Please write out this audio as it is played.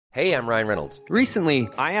Hey, I'm Ryan Reynolds. Recently,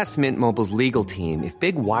 I asked Mint Mobile's legal team if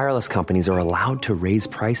big wireless companies are allowed to raise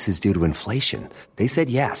prices due to inflation. They said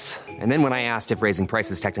yes. And then when I asked if raising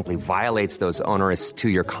prices technically violates those onerous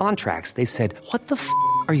two-year contracts, they said, "What the f***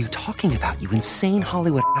 are you talking about, you insane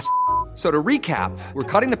Hollywood ass?" So to recap, we're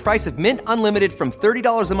cutting the price of Mint Unlimited from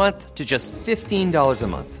 $30 a month to just $15 a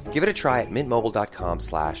month. Give it a try at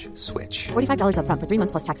mintmobile.com/switch. $45 up front for 3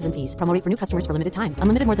 months plus taxes and fees. Promo rate for new customers for limited time.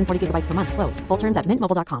 Unlimited more than 40 gigabytes per month. Slows full terms at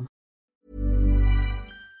mintmobile.com.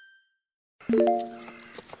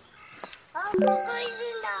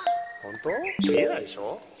 本当？見えないでし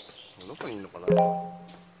ょ？どこにいるのかな？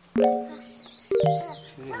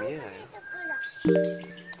見えないよ。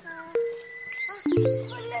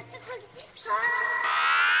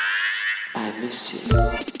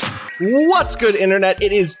What's good, Internet?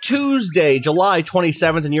 It is Tuesday, July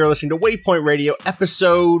 27th, and you're listening to Waypoint Radio,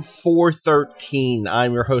 episode 413.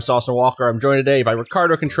 I'm your host, Austin Walker. I'm joined today by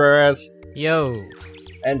Ricardo Contreras. Yo.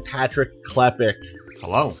 And Patrick Klepek.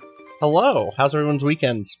 Hello. Hello. How's everyone's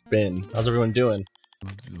weekends been? How's everyone doing?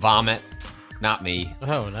 Vomit. Not me.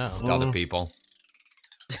 Oh, no. Other people.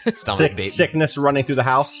 Stomach baby. Sickness running through the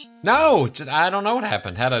house? No, just, I don't know what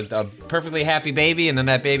happened. Had a perfectly happy baby, and then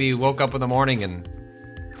that baby woke up in the morning and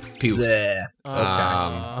puked. Bleh. Okay.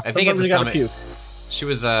 I think it's a stomach. Puke. She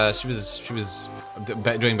was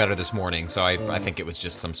doing better this morning, so I think it was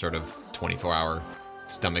just some sort of 24-hour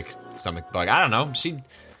stomach bug. I don't know. She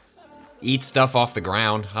eats stuff off the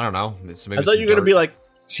ground. I don't know. I thought you were gonna be like,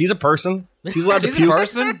 she's a person. She's allowed to puke. She's a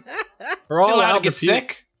person. We're all She's allowed to get puke.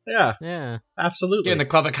 sick. Yeah, absolutely. In the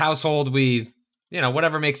Klubbock household, we,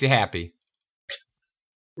 whatever makes you happy.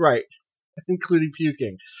 Right, including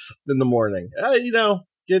puking in the morning.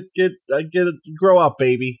 Grow up,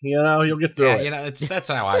 baby. You'll get through it. That's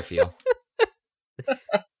how I feel.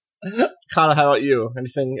 Kana, how about you?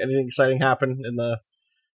 Anything exciting happen in the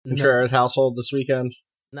Contreras household this weekend?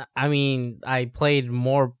 I mean, I played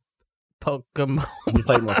more Pokemon. You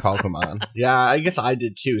played more Pokemon. Yeah, I guess I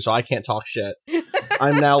did too, so I can't talk shit.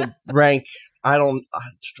 I'm now rank,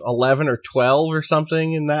 11 or 12 or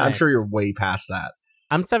something in that. Nice. I'm sure you're way past that.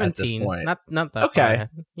 I'm 17. At this point. Not that okay.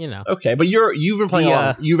 Far, Okay, but you've been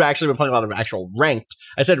playing you've actually been playing a lot of actual ranked.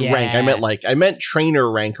 I said rank. I meant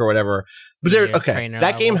trainer rank or whatever. But that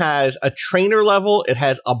level. Game has a trainer level, it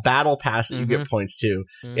has a battle pass that you get points to.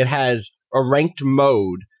 It has a ranked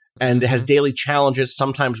mode, and it has daily challenges,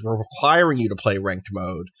 sometimes requiring you to play ranked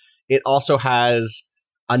mode. It also has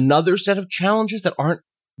another set of challenges that are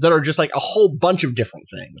just like a whole bunch of different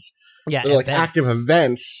things. Yeah, they're like active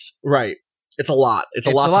events. Right. It's a lot. It's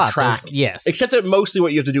a lot to track. Yes. Except that mostly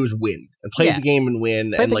what you have to do is win. And play the game and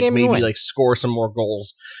win. And maybe score some more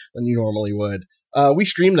goals than you normally would. We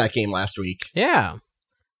streamed that game last week. Yeah.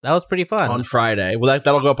 That was pretty fun. On Friday. Well,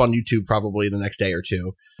 that'll go up on YouTube probably the next day or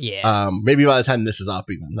two. Yeah. Maybe by the time this is up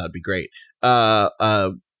even. That'd be great.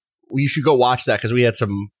 You should go watch that because we had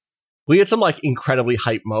some like incredibly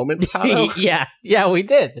hype moments. Yeah, we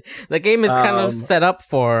did. The game is kind of set up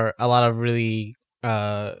for a lot of really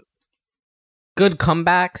good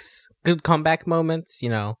comebacks, good comeback moments.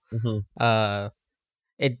 The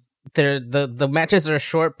matches are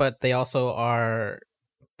short, but they also are.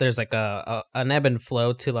 There's like an ebb and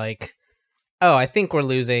flow to like, oh, I think we're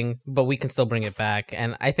losing, but we can still bring it back,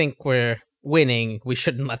 and I think we're winning. We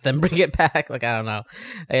shouldn't let them bring it back. Like, I don't know.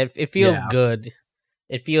 It feels good.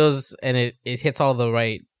 It feels, and it hits all the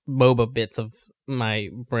right MOBA bits of my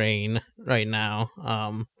brain right now.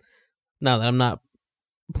 Now that I'm not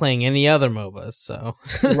playing any other MOBAs, so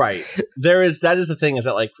right. That is the thing, is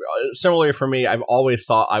that like similarly for me, I've always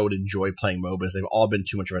thought I would enjoy playing MOBAs. They've all been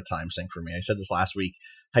too much of a time sink for me. I said this last week.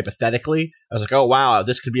 Hypothetically, I was like, oh wow,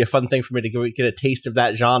 this could be a fun thing for me to get a taste of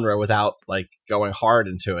that genre without like going hard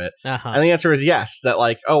into it. And the answer is yes. That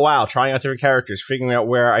like, oh wow, trying out different characters, figuring out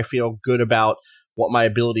where I feel good about what my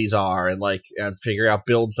abilities are, and figure out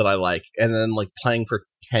builds that I like, and then like playing for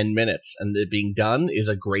 10 minutes and it being done is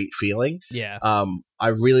a great feeling. Yeah. I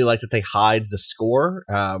really like that they hide the score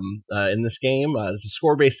in this game. It's a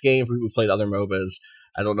score-based game. We played other MOBAs.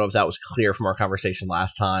 I don't know if that was clear from our conversation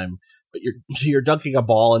last time, but you're dunking a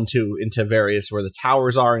ball into various where the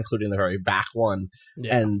towers are, including the very back one,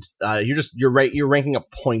 and you're ranking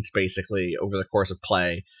up points basically over the course of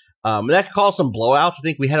play. That could cause some blowouts. I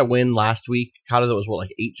think we had a win last week, kind of, that was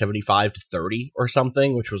 875 to 30 or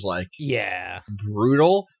something, which was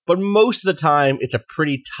brutal. But most of the time, it's a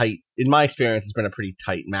pretty tight. In my experience, it's been a pretty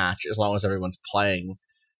tight match as long as everyone's playing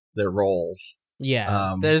their roles.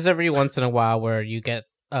 Yeah, there's every once in a while where you get.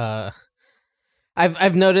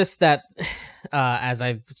 I've noticed that as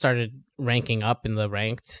I've started ranking up in the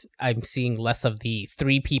ranked, I'm seeing less of the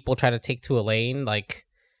 3 people try to take to a lane. Like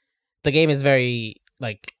the game is very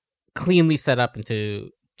like cleanly set up into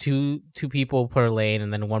two people per lane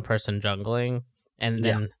and then one person jungling, and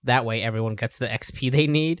then that way everyone gets the XP they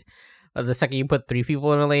need. The second you put 3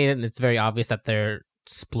 people in a lane, it's very obvious that they're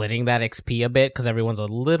splitting that XP a bit because everyone's a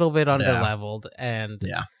little bit underleveled, and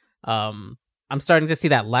I'm starting to see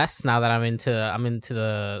that less now that I'm into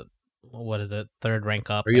the what is it, third rank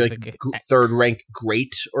up. Are you like third rank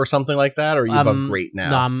great or something like that, or are you above great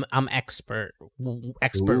now? No, I'm expert Ooh.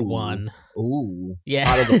 1. Ooh, yeah,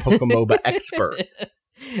 out of the Pokemoba expert.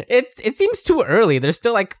 It seems too early. There's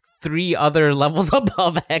still like 3 other levels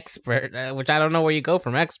above expert, which I don't know where you go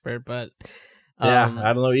from expert, but I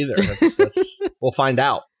don't know either. That's we'll find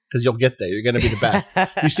out, because you'll get there. You're going to be the best.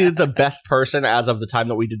 You see that the best person as of the time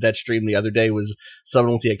that we did that stream the other day was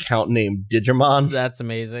someone with the account named Digimon. That's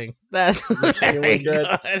amazing. That's really very good.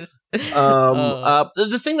 good.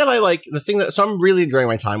 The thing that I like, so I'm really enjoying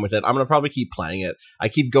my time with it. I'm going to probably keep playing it. I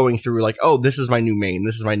keep going through like, oh, this is my new main.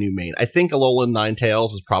 This is my new main. I think Alolan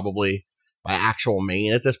Ninetales is probably my actual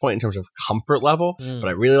main at this point in terms of comfort level, but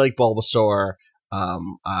I really like Bulbasaur. I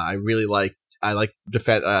like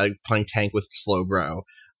playing tank with Slowbro.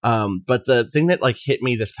 But the thing that like hit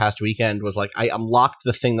me this past weekend was like I unlocked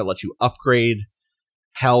the thing that lets you upgrade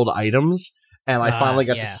held items, and I finally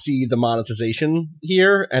got to see the monetization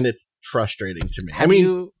here, and it's frustrating to me. Have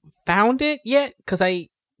you found it yet? Because I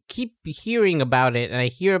keep hearing about it, and I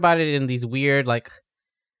hear about it in these weird like.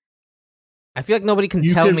 I feel like nobody can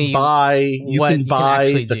tell me you can buy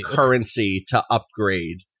the do. currency to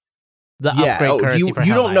upgrade. The upgrade currency for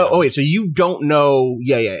you held don't know. items. Oh wait, so you don't know?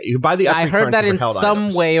 Yeah. You buy the. Upgrade I heard that in some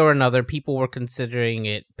items. way or another, people were considering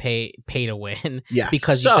it pay to win. Yes,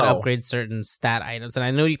 because you could upgrade certain stat items, and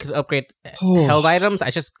I know you could upgrade held items. I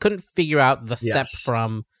just couldn't figure out the steps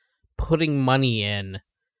from putting money in.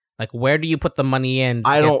 Like, where do you put the money in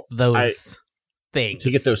to get those things?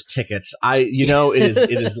 To get those tickets,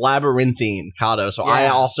 it is labyrinthine, Kato. So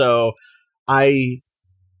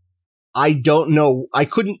I don't know. I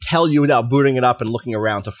couldn't tell you without booting it up and looking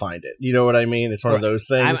around to find it. You know what I mean? It's one of those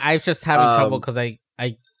things. I'm just having trouble because I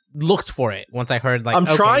looked for it once I heard like I'm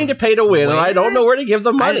trying to pay to win, and I don't know where to give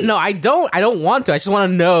the money. I don't want to. I just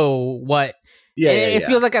want to know what. It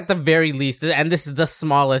feels like at the very least, and this is the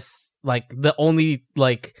smallest, like the only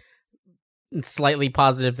like slightly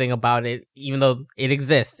positive thing about it, even though it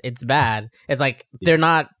exists, it's bad. It's like they're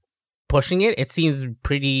not pushing it. It seems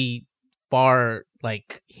pretty far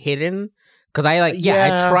like hidden because I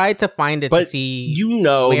tried to find it to see.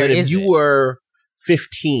 That if you were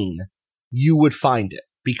 15, you would find it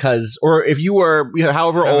because, or if you were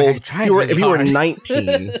however old if you were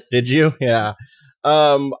 19, did you? Yeah.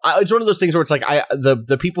 It's one of those things where it's like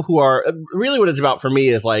the people who are really what it's about for me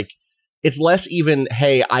is like it's less even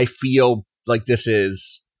hey I feel like this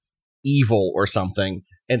is evil or something.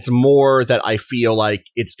 It's more that I feel like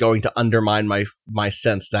it's going to undermine my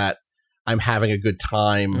sense that I'm having a good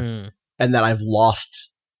time and that I've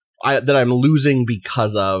lost, that I'm losing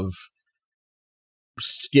because of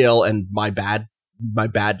skill and my bad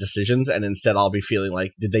decisions. And instead I'll be feeling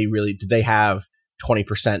like, did they have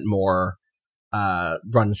 20% more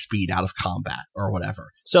run speed out of combat or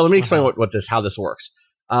whatever? So let me explain how this works.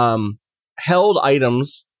 Held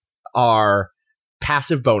items are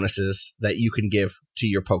passive bonuses that you can give to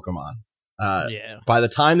your Pokemon. By the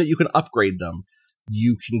time that you can upgrade them,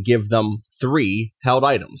 you can give them 3 held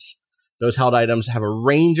items. Those held items have a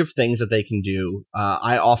range of things that they can do.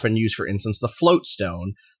 I often use, for instance, the Float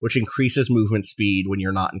Stone, which increases movement speed when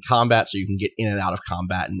you're not in combat, so you can get in and out of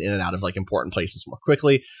combat and in and out of like important places more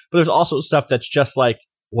quickly. But there's also stuff that's just like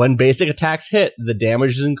when basic attacks hit, the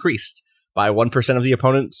damage is increased by 1% of the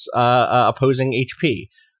opponent's opposing HP.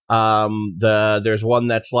 There's one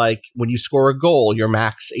that's like when you score a goal, your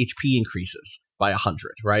max HP increases by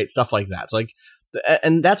 100, right? Stuff like that. So like,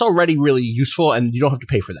 and that's already really useful, and you don't have to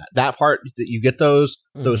pay for that. That part that you get those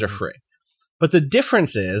are free. But the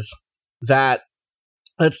difference is that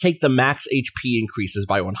let's take the max HP increases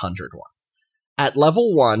by 100 one. At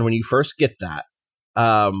level 1, when you first get that,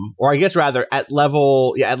 or I guess rather at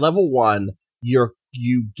level 1,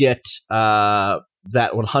 you get that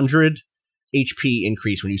 100 HP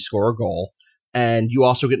increase when you score a goal, and you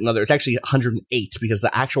also get another. It's actually 108 because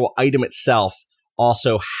the actual item itself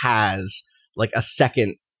also has like a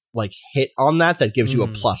second like hit on that gives you a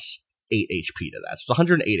plus 8 HP to that. So it's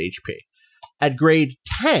 108 HP. At grade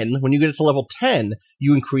 10, when you get it to level 10,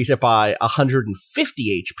 you increase it by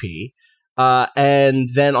 150 HP. And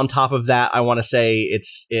then on top of that, I want to say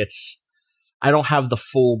it's I don't have the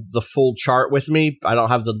full chart with me. I don't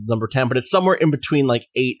have the number 10, but it's somewhere in between like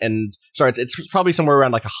 8 and it's probably somewhere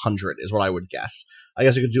around like 100 is what I would guess. I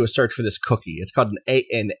guess we could do a search for this cookie. It's called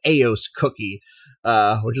an Aos cookie,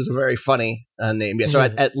 which is a very funny name. Yeah. So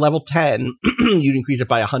at level 10, you'd increase it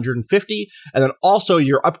by 150, and then also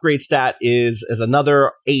your upgrade stat is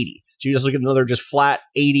another 80. So you just look at another just flat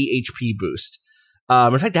 80 HP boost.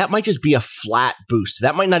 In fact, that might just be a flat boost.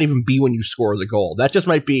 That might not even be when you score the goal. That just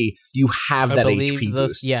might be you have that HP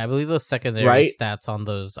boost. Yeah, I believe those secondary stats on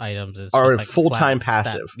those items are just like full-time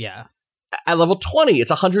passive. Stat. Yeah. At level 20, it's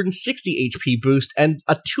 160 HP boost and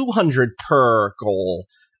a 200 per goal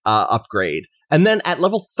upgrade. And then at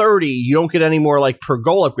level 30, you don't get any more like per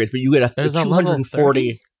goal upgrades, but you get a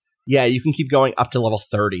 240. Yeah, you can keep going up to level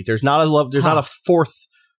 30. There's not a fourth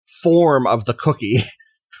form of the cookie.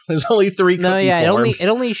 There's only 3 cookie forms. It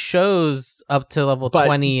only shows up to level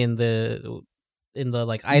 20 in the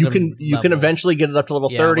like item. You can eventually get it up to level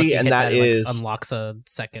 30, and that unlocks a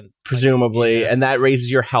second, presumably, and that raises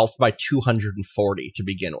your health by 240 to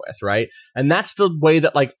begin with, right? And that's the way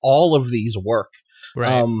that like all of these work.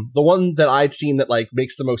 Right. The one that I'd seen that like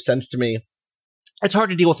makes the most sense to me. It's hard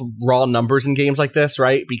to deal with raw numbers in games like this,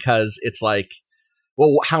 right? Because it's like,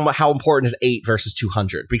 well, how important is 8 versus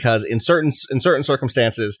 200? Because in certain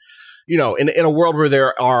circumstances, you know, in a world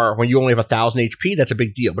where when you only have 1,000 HP, that's a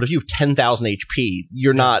big deal. But if you have 10,000 HP,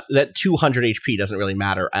 you're not, that 200 HP doesn't really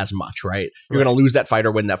matter as much, right? You're going to lose that fight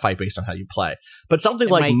or win that fight based on how you play. But something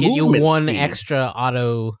like might get you one speed, extra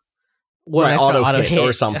auto hit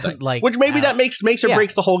or something, like, which maybe that makes or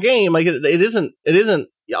breaks the whole game. Like it isn't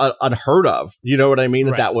unheard of. You know what I mean?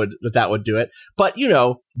 That would do it. But you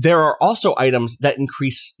know, there are also items that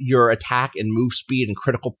increase your attack and move speed and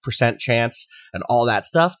critical percent chance and all that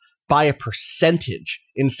stuff by a percentage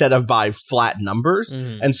instead of by flat numbers.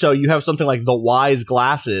 Mm-hmm. And so you have something like the Wise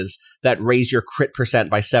glasses that raise your crit percent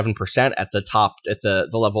by 7% at the top, at the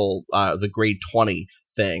level, the grade 20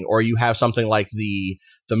 thing. Or you have something like the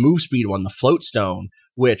move speed one, the Float Stone,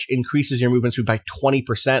 which increases your movement speed by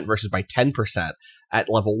 20% versus by 10% at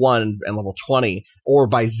level 1 and level 20, or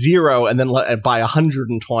by 0 and then by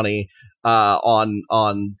 120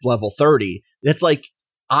 on level 30. It's like,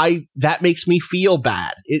 that makes me feel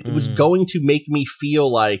bad. It was going to make me feel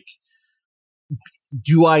like,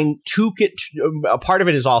 a part of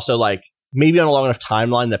it is also like, maybe on a long enough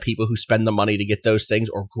timeline that people who spend the money to get those things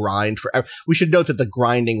or grind for, we should note that the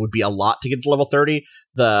grinding would be a lot to get to level 30.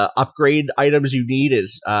 The upgrade items you need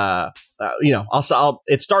is,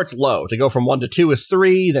 it starts low. To go from 1 to 2 is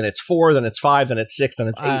 3, then it's 4, then it's 5, then it's 6, then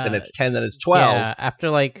it's 8, then it's 10, then it's 12. Yeah,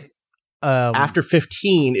 after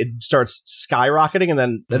 15, it starts skyrocketing, and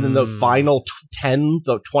then the final 10,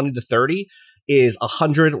 the 20 to 30 is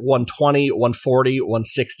 100, 120, 140,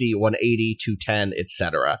 160, 180, 210,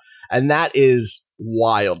 etc. And that is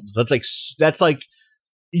wild. That's like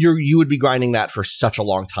you would be grinding that for such a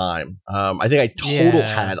long time. I think I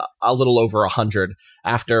had a little over 100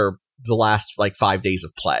 after the last like 5 days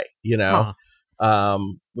of play. You know. But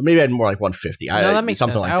maybe I had more like 150. That makes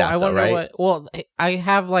something sense. like that. I wonder right? Well, I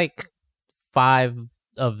have like 5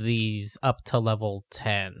 of these up to level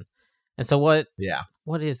 10. And so what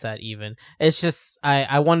is that even? It's just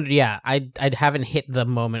I wondered, I haven't hit the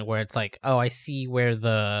moment where it's like, oh, I see where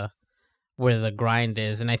the grind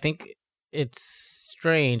is, and I think it's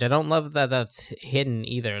strange. I don't love that that's hidden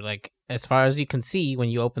either. Like, as far as you can see when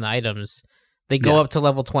you open the items, they go up to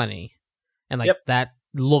level 20. And like that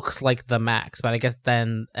looks like the max, but I guess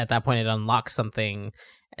then at that point it unlocks something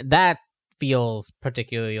that feels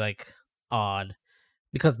particularly like odd,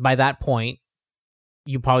 because by that point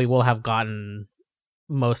you probably will have gotten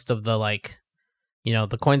most of the, like, you know,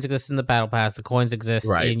 the coins exist in the battle pass, the coins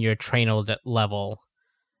exist in your trainer level.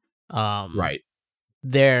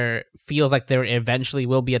 There feels like there eventually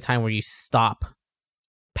will be a time where you stop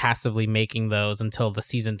passively making those until the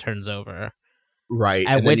season turns over. Right.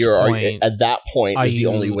 At which point, at that point is the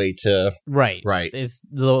only way to is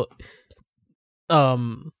the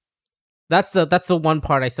that's the one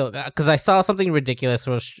part I still, because I saw something ridiculous,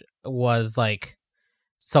 which was like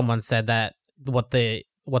someone said that what the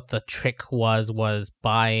trick was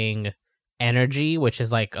buying energy, which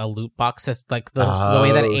is like a loot box, like the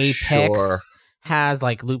way that Apex has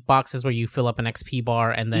like loot boxes where you fill up an XP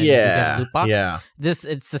bar and then you get a loot box.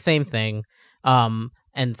 It's the same thing.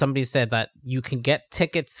 And somebody said that you can get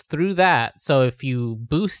tickets through that. So if you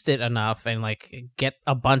boost it enough and like get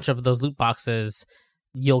a bunch of those loot boxes,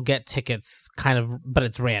 you'll get tickets kind of, but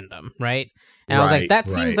it's random, right? And I was like, that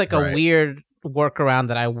seems like a weird workaround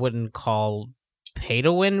that I wouldn't call pay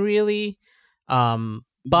to win, really.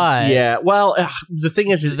 But yeah, well, the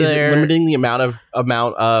thing is it limiting the amount of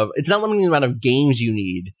it's not limiting the amount of games you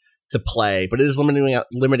need to play, but it is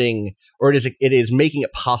limiting, or it is making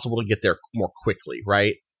it possible to get there more quickly,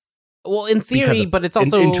 right? Well, in theory, but it's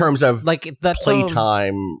also in terms of like that's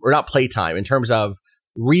playtime, or not playtime, in terms of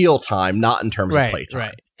real time, not in terms of playtime.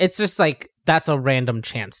 Right. It's just like that's a random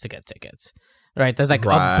chance to get tickets, right? There's like a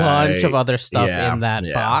bunch of other stuff in that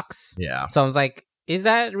box. Yeah. So I was like, is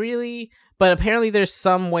that really? But apparently there's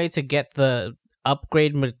some way to get the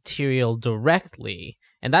upgrade material directly.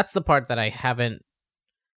 And that's the part that I haven't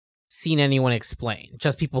seen anyone explain.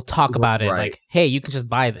 Just people talk about it like, hey, you can just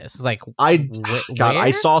buy this. It's like, I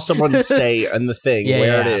saw someone say in the thing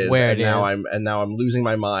where it is. Now I'm losing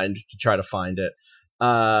my mind to try to find it.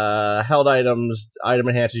 Held items, item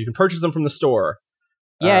enhancers. You can purchase them from the store.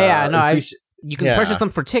 You can purchase them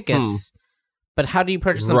for tickets. But how do you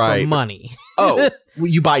purchase them for money? Well,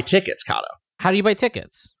 you buy tickets, Kato. How do you buy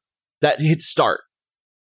tickets? That hits start,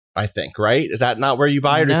 I think, right? Is that not where you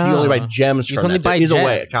buy it? Or do you only buy gems from that? There is a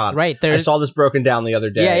way, Kato. Right. I saw this broken down the other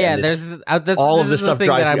day. Yeah. There's all of this stuff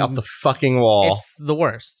drives me up the fucking wall. It's the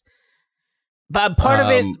worst. But part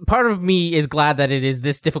of me is glad that it is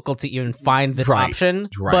this difficult to even find this option.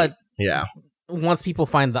 Right. But once people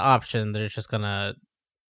find the option, they're just gonna,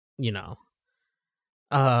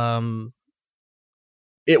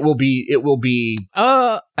 It will be.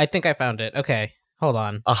 I think I found it. Okay, hold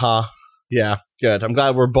on. Yeah, good. I'm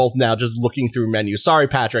glad we're both now just looking through menus. Sorry,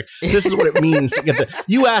 Patrick. This is what it means to get the.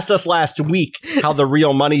 You asked us last week how the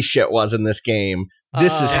real money shit was in this game.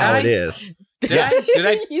 This is how it is. Did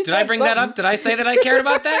I bring that up? Did I say that I cared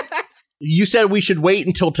about that? You said we should wait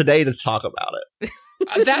until today to talk about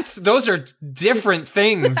it. Those are different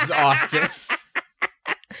things, Austin.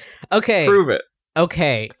 Okay. Prove it.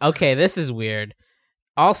 Okay, this is weird.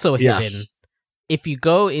 Also hidden, if you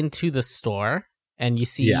go into the store and you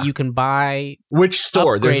see you can buy... Which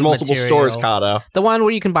store? There's multiple stores, Kato. The one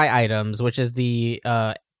where you can buy items, which is the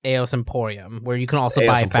Eos Emporium, where you can also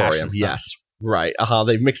buy fashion stuff. Yes, right.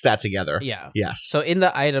 They've mixed that together. Yeah. Yes. So in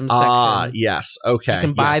the items section... yes, okay. You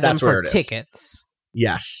can buy them for tickets.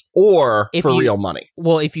 Yes. Or for real money.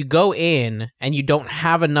 Well, if you go in and you don't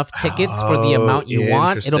have enough tickets for the amount you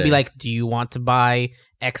want, it'll be like, do you want to buy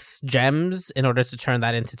X gems in order to turn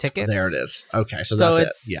that into tickets? There it is. Okay, so that's it.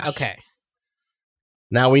 Yes. Okay.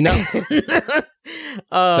 Now we know. Thank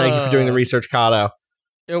you for doing the research, Kato.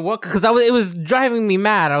 Because it was driving me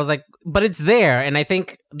mad. I was like, but it's there. And I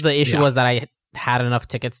think the issue was that I had enough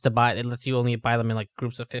tickets to buy. It lets you only buy them in like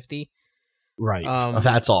groups of 50. Right.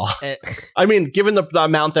 That's all. I mean, given the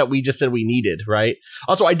amount that we just said we needed, right?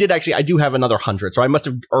 Also, I do have another 100, so I must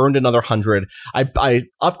have earned another 100. I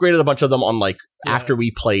upgraded a bunch of them on after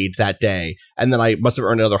we played that day, and then I must have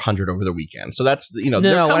earned another 100 over the weekend. So that's, they're coming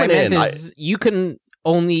in. What I meant is you can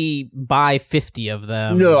only buy 50 of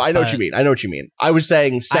them. No, I know what you mean. I was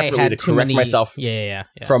saying separately to correct myself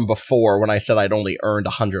from before when I said I'd only earned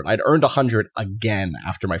 100. I'd earned 100 again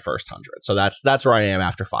after my first 100. So that's where I am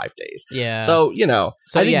after 5 days. Yeah. So,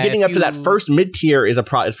 I think getting up to that first mid-tier is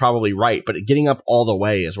probably right, but getting up all the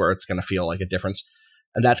way is where it's going to feel like a difference.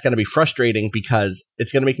 And that's going to be frustrating because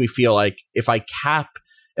it's going to make me feel like if I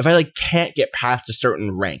can't get past a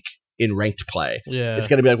certain rank in ranked play, it's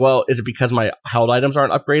going to be like, well, is it because my held items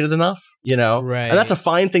aren't upgraded enough? Right. And that's a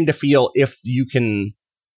fine thing to feel if you can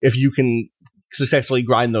successfully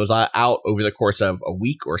grind those out over the course of a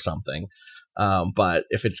week or something. But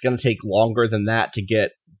if it's going to take longer than that to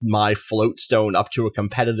get my float stone up to a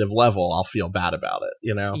competitive level, I'll feel bad about it.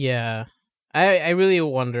 Yeah. I really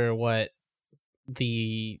wonder what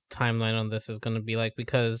the timeline on this is going to be like,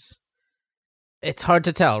 because it's hard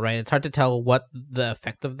to tell, right? It's hard to tell what the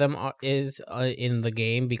effect of them is in the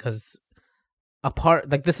game, because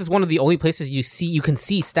this is one of the only places you can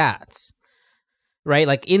see stats, right?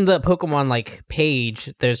 Like in the Pokemon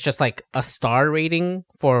page, there's just a star rating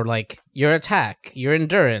for your attack, your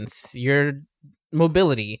endurance, your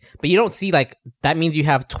mobility, but you don't see that means you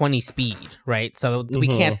have 20 speed, right? So we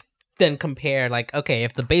can't then compare okay,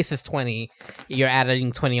 if the base is 20, you're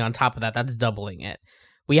adding 20 on top of that, that's doubling it.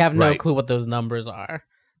 We have no clue what those numbers are.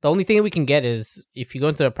 The only thing we can get is if you go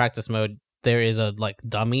into a practice mode, there is a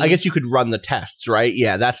dummy. I guess you could run the tests, right?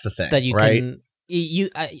 Yeah, that's the thing. That you can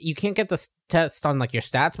you can't get the test on your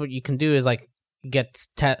stats. What you can do is get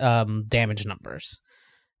damage numbers.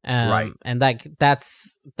 Right, and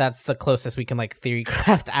that's the closest we can theory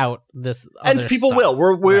craft out this. And people stuff.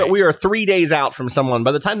 we are 3 days out from someone.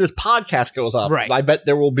 By the time this podcast goes up, I bet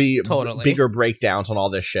there will be bigger breakdowns on all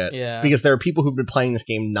this shit. Yeah, because there are people who've been playing this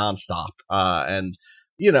game nonstop, and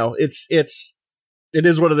it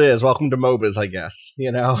is what it is. Welcome to MOBAs, I guess.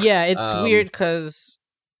 Yeah, it's weird because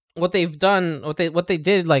what they've done, what they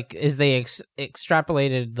did, like, is they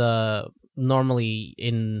extrapolated the normally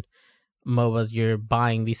in MOBAs you're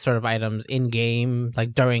buying these sort of items in game,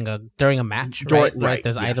 like during a match, right? Right.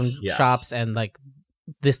 There's item shops, and like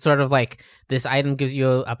this sort of like this item gives you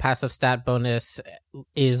a passive stat bonus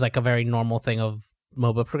is like a very normal thing of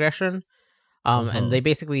MOBA progression. And they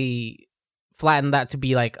basically flattened that to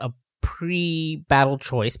be like a pre-battle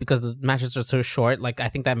choice because the matches are so short. Like I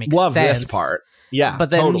think that makes sense. Love this part. Yeah.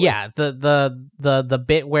 But then totally. the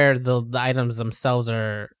bit where the items themselves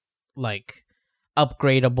are like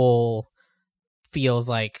upgradable feels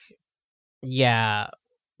like because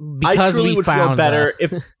I truly we would found feel better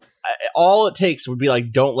if all it takes would be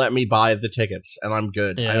like, don't let me buy the tickets and I'm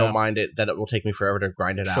good. Yeah. I don't mind it that it will take me forever to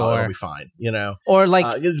grind it out. It'll be fine, you know? Or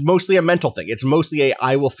like it's mostly a mental thing. It's mostly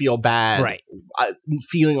I will feel bad, right?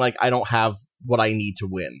 Feeling like I don't have what I need to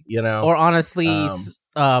win, you know? Or honestly,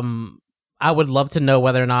 I would love to know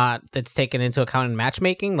whether or not that's taken into account in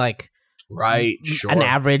matchmaking, like right, sure. An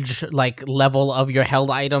average like level of your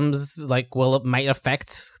held items, like might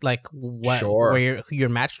affect like where you're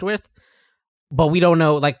matched with. But we don't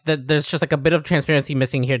know, like, there's just, like, a bit of transparency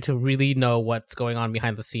missing here to really know what's going on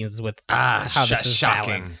behind the scenes with how this is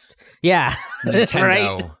balanced. Yeah.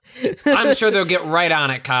 Nintendo. Right? I'm sure they'll get right on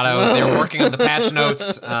it, Kato. They're working on the patch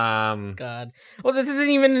notes. God. Well, this isn't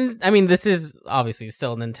even... I mean, this is obviously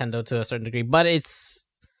still Nintendo to a certain degree, but it's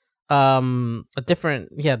a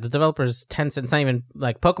different... Yeah, the developers, Tencent, it's not even,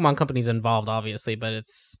 like, Pokemon Company's involved, obviously, but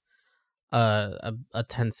it's a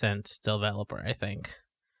Tencent developer, I think.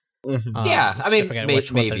 Mm-hmm. Yeah, I mean,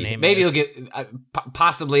 maybe you'll get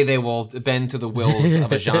possibly they will bend to the wills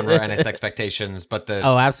of a genre and its expectations, but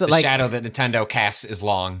absolutely, the shadow that Nintendo casts is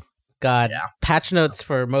long. God, patch notes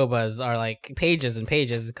for MOBAs are like pages and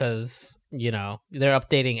pages because you know they're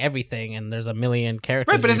updating everything and there's a million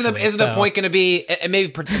characters. Right, but isn't the point going to be, and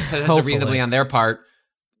maybe reasonably on their part,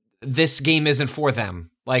 this game isn't for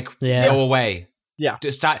them? Like, go away. Yeah,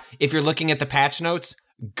 just stop. If you're looking at the patch notes,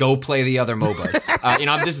 go play the other MOBAs.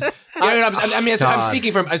 I'm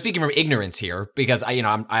speaking from ignorance here because I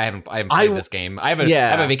haven't played this game. I have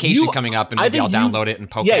a vacation coming up and maybe I'll download it and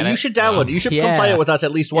poke at it. Yeah, you should download it. You should come play it with us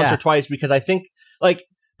at least once or twice because I think like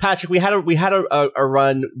Patrick, we had a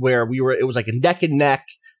run where it was like a neck and neck.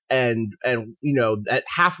 And you know, at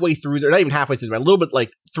halfway through, not even halfway through, a little bit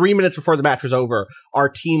like 3 minutes before the match was over, our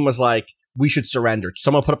team was like, we should surrender.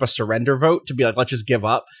 Someone put up a surrender vote to be like, let's just give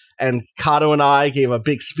up. And Kato and I gave a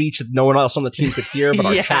big speech that no one else on the team could hear, but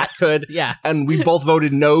our chat could. Yeah. And we both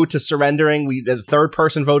voted no to surrendering. The third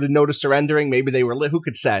person voted no to surrendering. Maybe they were who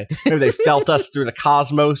could say? Maybe they felt us through the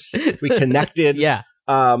cosmos. We connected. Yeah.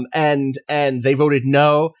 And they voted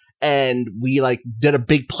no. And we like did a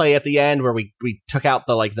big play at the end where we took out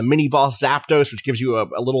the mini boss Zapdos, which gives you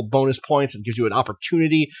a little bonus points and gives you an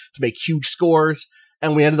opportunity to make huge scores.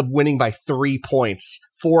 And we ended up winning by 3 points,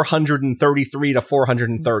 433 to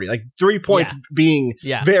 430. Like 3 points being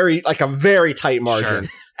very, like a very tight margin.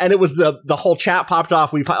 Sure. And it was the whole chat popped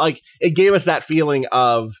off. It gave us that feeling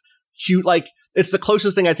of cute, like, it's the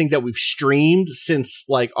closest thing I think that we've streamed since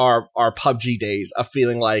like our PUBG days of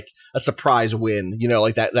feeling like a surprise win, you know,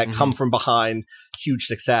 like that come from behind huge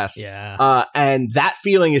success. Yeah. And that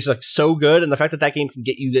feeling is like so good. And the fact that game can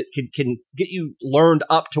get you can get you learned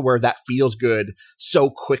up to where that feels good so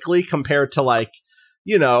quickly compared to like,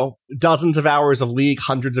 you know, dozens of hours of League,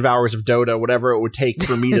 hundreds of hours of Dota, whatever it would take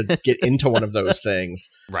for me to get into one of those things.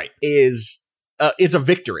 Right. Is a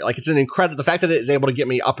victory. Like, it's an incredible, the fact that it is able to get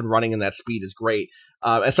me up and running in that speed is great.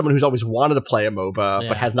 As someone who's always wanted to play a MOBA,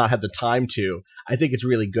 but has not had the time to, I think it's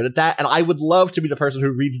really good at that. And I would love to be the person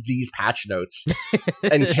who reads these patch notes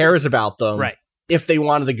and cares about them if they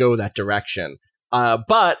wanted to go that direction.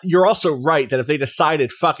 But you're also right that if they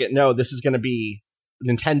decided, fuck it, no, this is going to be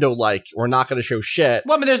Nintendo-like, we're not going to show shit.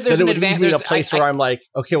 Well, I mean, there's an advantage. There's a place where I'm like,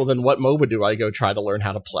 okay, well, then what MOBA do I go try to learn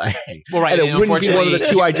how to play? Well, right, and it wouldn't be one of the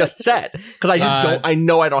two I just said because I just don't. I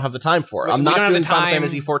know I don't have the time for it. I'm not doing Final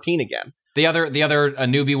Fantasy 14 again. The other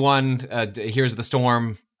newbie one, Here's the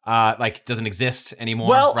Storm, doesn't exist anymore.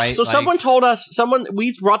 Well, right? So someone told us,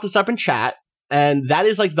 we brought this up in chat, and that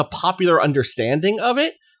is like the popular understanding of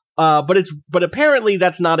it. But apparently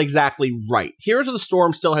that's not exactly right. Here's the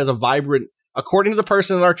Storm still has a vibrant. According to the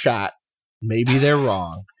person in our chat, maybe they're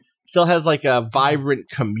wrong, still has like a vibrant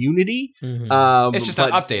community. It's just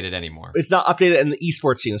not updated anymore. It's not updated, and the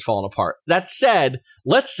esports scene is falling apart. That said,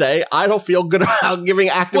 let's say I don't feel good about giving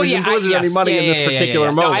Activision Blizzard any money in this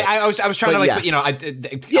particular moment. No, I was trying to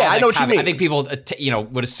I know what you mean. I think people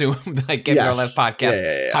would assume like given our last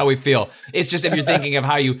podcast how we feel. It's just if you're thinking of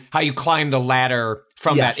how you climb the ladder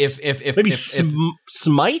from that. If maybe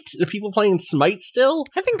Smite, are people playing Smite still?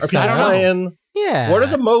 I think so. I don't know. Yeah. What are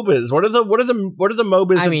the MOBAs? What are the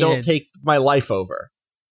MOBAs that don't take my life over?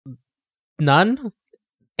 None.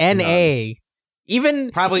 NA.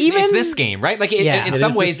 Even it's this game, right? Like in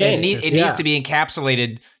some ways it needs to be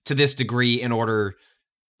encapsulated to this degree in order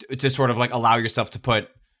to sort of like allow yourself to put,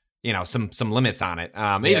 some limits on it.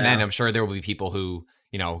 Even then, I'm sure there will be people who,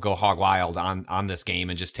 go hog wild on this game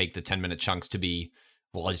and just take the 10-minute chunks to be,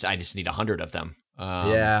 I just need 100 of them.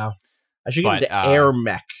 I should get into Air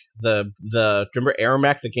Mech. Remember Air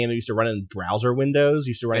Mech, the game that used to run in browser windows,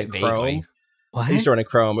 used to run in Chrome. What? It used to run in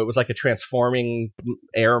Chrome. It was like a transforming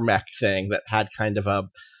Air Mech thing that had kind of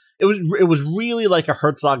it was really like a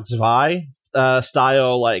Herzog Zwei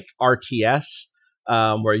style like RTS,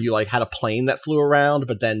 where you like had a plane that flew around,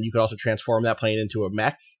 but then you could also transform that plane into a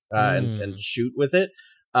mech and shoot with it.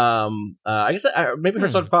 I guess maybe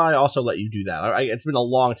Herzog Zwei also let you do that. It's been a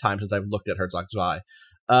long time since I've looked at Herzog Zwei.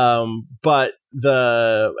 But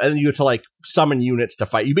and you have to like summon units to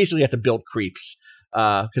fight. You basically have to build creeps,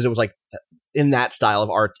 because it was like in that style of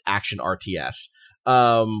action RTS.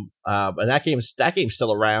 And that game's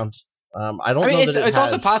still around. I don't know. It's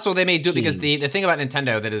also possible they may do it because the thing about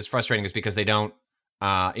Nintendo that is frustrating is because they don't,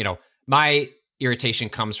 my irritation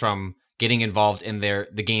comes from getting involved in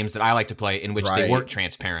the games that I like to play in which they weren't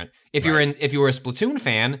transparent. If you were a Splatoon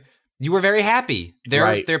fan, you were very happy.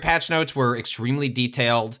 Their patch notes were extremely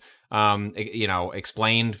detailed,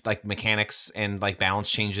 explained like mechanics and like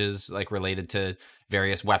balance changes like related to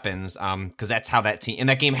various weapons, because that's how that team in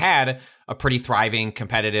that game had a pretty thriving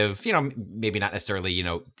competitive, maybe not necessarily,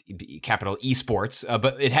 capital esports,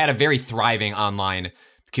 but it had a very thriving online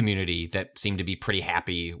community that seemed to be pretty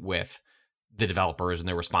happy with the developers and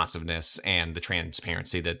their responsiveness and the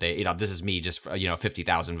transparency that they, this is me just,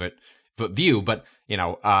 50,000 foot view, but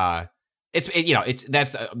that is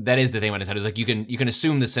the thing about Nintendo is like you can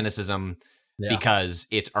assume the cynicism because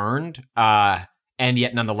it's earned, and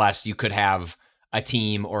yet nonetheless you could have a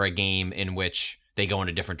team or a game in which they go in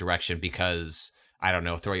a different direction because I don't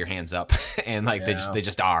know, throw your hands up and like they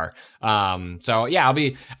just are. So yeah, I'll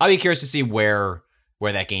be curious to see where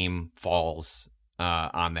that game falls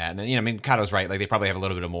on that. And Kato's right, like they probably have a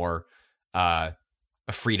little bit of more a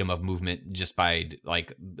freedom of movement just by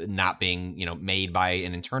like not being made by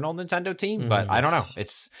an internal Nintendo team, but I don't know.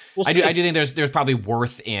 I do think there's probably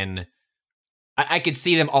worth in. I could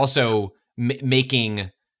see them also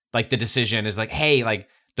making like the decision is like, hey, like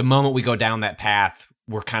the moment we go down that path,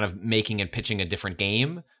 we're kind of making and pitching a different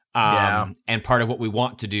game, and part of what we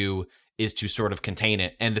want to do is to sort of contain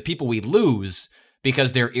it, and the people we lose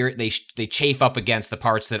because they chafe up against the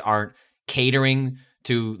parts that aren't catering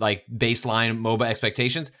to like baseline MOBA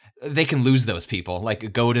expectations, they can lose those people,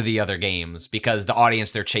 like go to the other games because the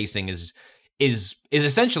audience they're chasing is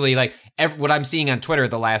essentially like what I'm seeing on Twitter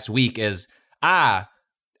the last week is, I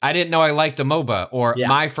didn't know I liked a MOBA or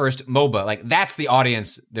my first MOBA. Like that's the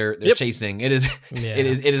audience they're chasing. It is,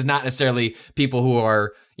 it is not necessarily people who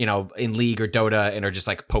are, in League or Dota and are just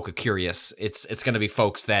like poker curious. It's going to be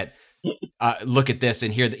folks that look at this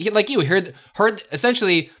and heard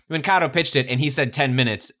essentially when Kato pitched it and he said 10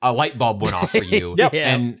 minutes, a light bulb went off for you.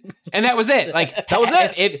 And that was it. Like that was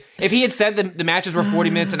it. If he had said the matches were 40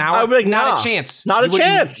 minutes an hour, I would be like, not a chance. Not a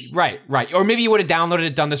chance. Right. Or maybe you would have downloaded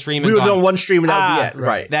it, done the stream. We would have done one stream and that would be it.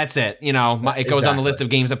 Right. That's it. It goes on the list of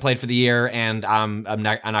games I played for the year, and I'm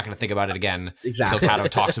not going to think about it again. Exactly. So Kato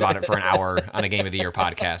talks about it for an hour on a Game of the Year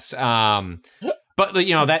podcast. But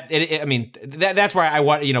that's where I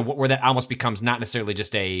want, where that almost becomes not necessarily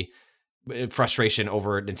just a frustration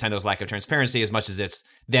over Nintendo's lack of transparency as much as it's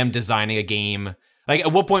them designing a game. Like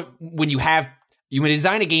at what point when you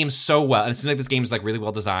design a game so well, and it seems like this game is like really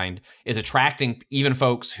well designed, is attracting even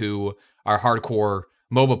folks who are hardcore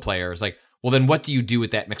MOBA players. Like, well, then what do you do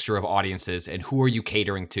with that mixture of audiences, and who are you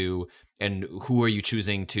catering to, and who are you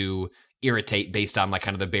choosing to irritate based on like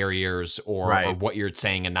kind of the barriers or what you're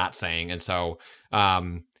saying and not saying? And so,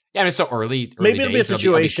 it's so early maybe days. It'll be a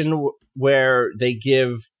situation where they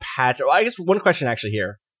give patch. Well, I guess one question actually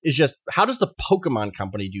here is just, how does the Pokemon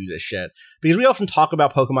company do this shit? Because we often talk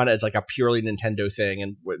about Pokemon as like a purely Nintendo thing,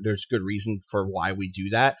 and there's good reason for why we do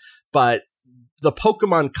that. But the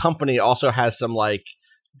Pokemon company also has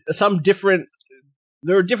some different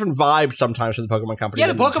there are different vibes sometimes from the Pokemon company. Yeah,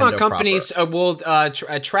 the and Pokemon Nintendo companies proper. will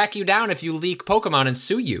track you down if you leak Pokemon and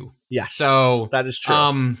sue you. Yes, So that is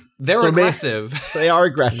true. They're So aggressive. They are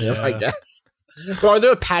aggressive, I guess. But are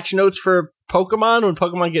there patch notes for Pokemon when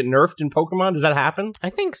Pokemon get nerfed in Pokemon? Does that happen? I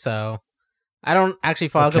think so. I don't actually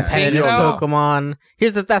follow Okay. competitive Think so? Pokemon.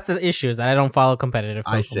 That's the issue, is that I don't follow competitive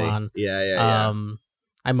Pokemon. I see. Yeah.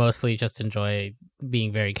 I mostly just enjoy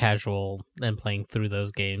being very casual and playing through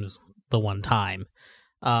those games the one time.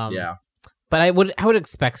 Yeah. But I would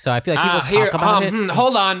expect so. I feel like people talk about it.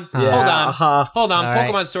 Hold on. Uh-huh. Hold on. All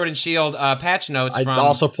Pokemon right. Sword and Shield patch notes I from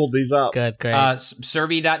also pulled these up. Good, great.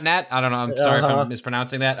 Survey.net. I don't know. I'm sorry if I'm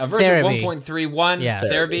mispronouncing that. Version Cerebi. 1.31. Yeah.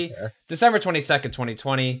 Cerebi. December 22nd,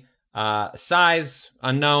 2020. Size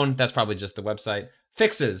unknown. That's probably just the website.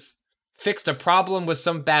 Fixes. Fixed a problem with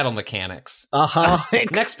some battle mechanics.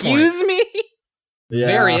 Next point. Excuse me? Yeah.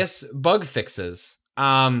 Various bug fixes.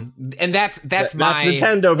 And that's my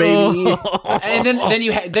Nintendo, baby.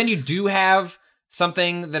 and then you do have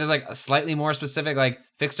something that is like slightly more specific, like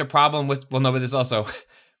fixed a problem with. Well, no, but this also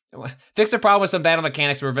fixed a problem with some battle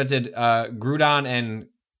mechanics, prevented Groudon and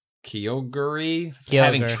Kyogre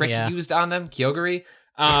having trick used on them. Kyogre.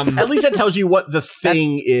 At least it tells you what the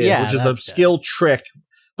thing is, which is the skill trick.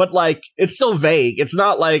 But like, it's still vague. It's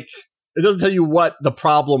not like it doesn't tell you what the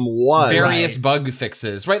problem was. Various bug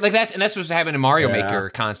fixes, right? Like that's what's happening in Mario Maker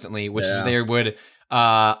constantly, which they would.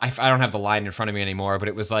 I don't have the line in front of me anymore, but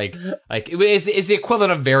it was like it was the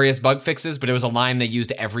equivalent of various bug fixes, but it was a line they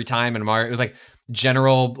used every time in Mario. It was like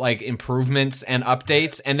general like improvements and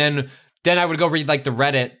updates, and then I would go read like the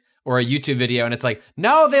Reddit or a YouTube video, and it's like,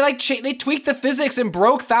 no, they they tweaked the physics and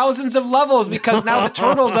broke thousands of levels because now the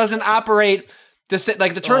turtle doesn't operate.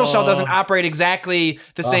 Like the turtle shell doesn't operate exactly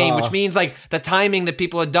the same, which means like the timing that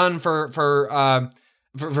people had done for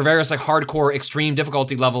various like hardcore extreme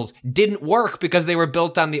difficulty levels didn't work because they were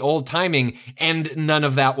built on the old timing, and none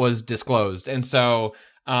of that was disclosed. And so,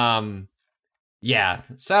 yeah,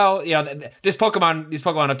 so you know, these Pokemon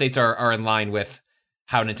updates are in line with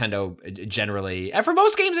how Nintendo generally, and for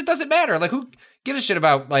most games it doesn't matter. Like who gives a shit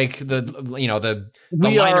about like the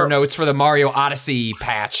liner notes for the Mario Odyssey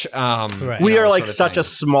patch? We are like such a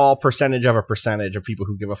small percentage of people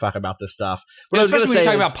who give a fuck about this stuff. But especially when you're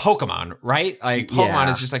talking about Pokemon, right? Like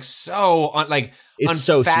Pokemon is just like so it's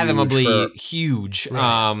unfathomably so huge.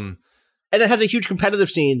 Right. And it has a huge competitive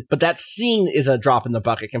scene, but that scene is a drop in the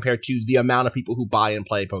bucket compared to the amount of people who buy and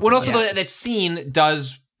play Pokemon. Well, also that scene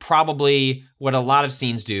does probably what a lot of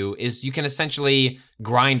scenes do is you can essentially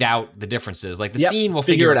grind out the differences. Like the scene will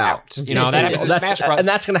figure it out. You know, that happens in Smash Brothers. And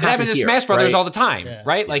that's going to happen happens in Smash Brothers all the time,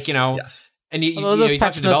 right? Yes. Like, you know, and you those talk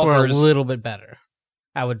patch to notes were a developers. little bit better,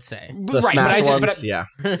 I would say. The Right, Smash but ones, yeah.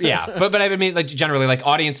 but I mean, like generally, like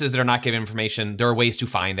audiences that are not given information, there are ways to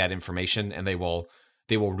find that information, and they will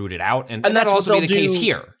root it out, and that's that'll also what be the they'll case do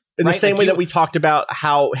here. In right? the same Like way that we talked about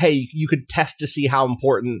how, hey, you could test to see how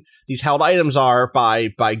important these held items are by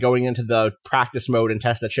going into the practice mode and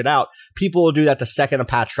test that shit out. People will do that the second a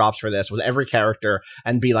patch drops for this with every character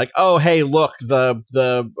and be like, oh, hey, look, the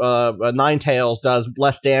Ninetales does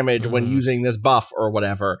less damage when using this buff or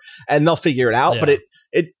whatever, and they'll figure it out. But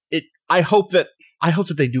I hope that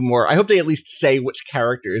they do more. I hope they at least say which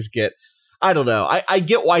characters get. I don't know. I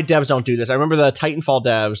get why devs don't do this. I remember the Titanfall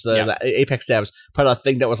devs, the Apex devs put a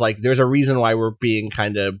thing that was like, there's a reason why we're being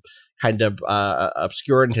kind of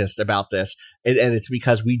obscurantist about this. And it's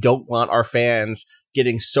because we don't want our fans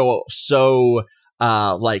getting so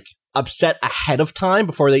like upset ahead of time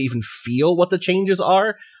before they even feel what the changes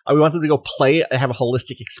are. We want them to go play it and have a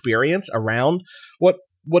holistic experience around what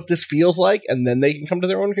this feels like, and then they can come to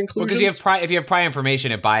their own conclusions. Because if you have prior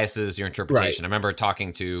information, it biases your interpretation. Right. I remember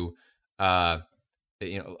talking to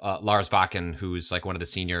Lars Bakken, who's like one of the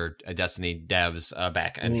senior Destiny devs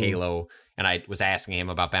back in Halo, and I was asking him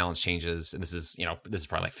about balance changes, and this is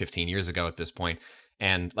probably like 15 years ago at this point,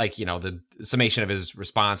 and like, you know, the summation of his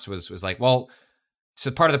response was like, well,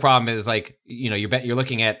 so part of the problem is like, you know, you're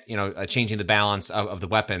looking at, you know, changing the balance of the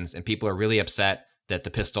weapons, and people are really upset that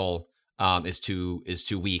the pistol is too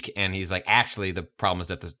weak, and he's like, actually the problem is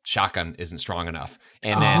that the shotgun isn't strong enough,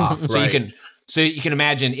 and then so you can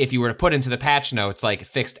imagine if you were to put into the patch notes like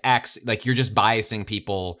fixed X, like you're just biasing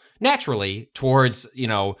people naturally towards, you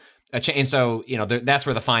know, and so, you know, that's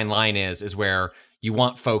where the fine line is where you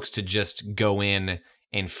want folks to just go in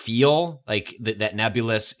and feel like that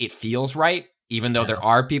nebulous, it feels right, even though there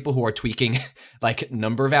are people who are tweaking like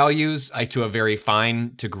number values like to a very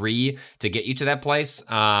fine degree to get you to that place.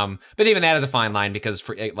 But even that is a fine line, because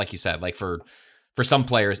for, like you said, like for some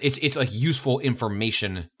players, it's like useful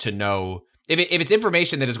information to know. If it's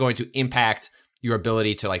information that is going to impact your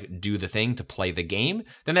ability to like do the thing, to play the game,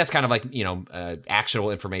 then that's kind of like,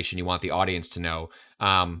 actionable information you want the audience to know.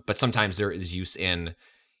 But sometimes there is use in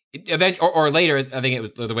event or later. I think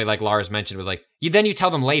it was the way like Lars mentioned was like, you tell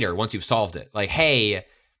them later once you've solved it. Like, hey,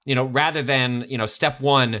 rather than, step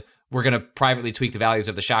one, we're going to privately tweak the values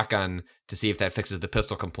of the shotgun to see if that fixes the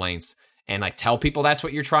pistol complaints. And like tell people that's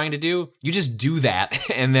what you're trying to do. You just do that.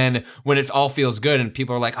 And then when it all feels good and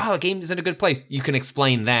people are like, oh, the game is in a good place, you can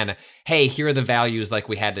explain then, hey, here are the values like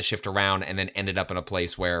we had to shift around and then ended up in a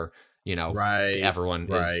place where, everyone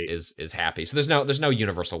is happy. So there's no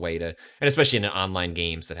universal way to, and especially in online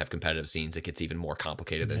games that have competitive scenes, it gets even more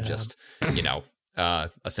complicated than just, a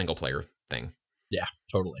single player thing. Yeah,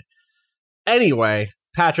 totally. Anyway,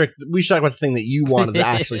 Patrick, we should talk about the thing that you wanted to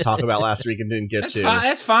actually talk about last week and didn't get to.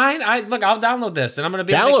 That's fine. I'll download this and I'm going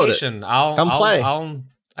to be on vacation. I'll play.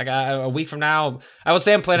 I got a week from now. I would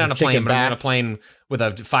say I'm playing on a plane, but I'm on a plane with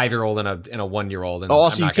a 5-year-old and a 1-year-old. And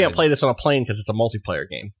also, you can't play this on a plane because it's a multiplaire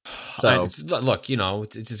game. So look,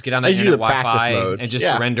 just get on the internet Wi-Fi and just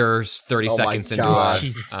surrender 30 seconds into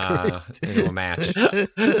a match.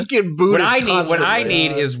 What I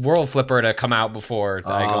need is World Flipper to come out before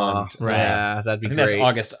I go on. Right. Yeah, that'd be great.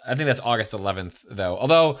 I think that's August 11th, though.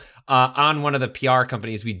 Although on one of the PR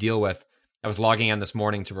companies we deal with, I was logging on this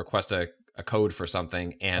morning to request a code for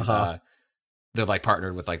something, and they're like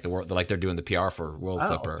partnered with like the world, like they're doing the PR for World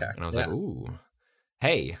Flipper, okay. And I was like, ooh,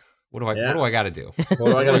 hey, what do I got to do? What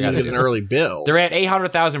do I got to get an early bill? They're at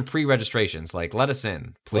 800,000 pre-registrations. Like, let us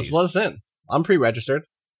in, please. Let us in. I'm pre-registered.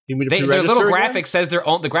 Their little graphic says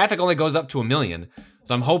the graphic only goes up to 1 million.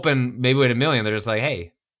 So I'm hoping maybe at 1 million they're just like,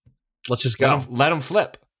 hey, let's just go. Let them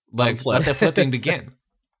flip. Like, let the flipping begin.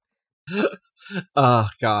 Oh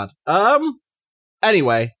God.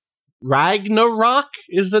 Anyway. Ragnarok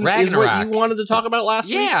is what you wanted to talk about last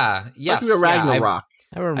week? Yeah, yes. Ragnarok.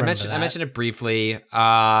 I remember I mentioned it briefly.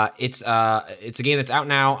 It's a game that's out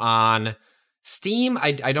now on Steam.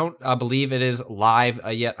 I don't believe it is live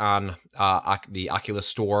yet on the Oculus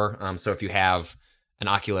Store. So if you have an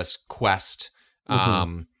Oculus Quest,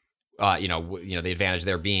 the advantage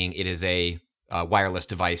there being it is a wireless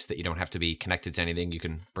device that you don't have to be connected to anything. You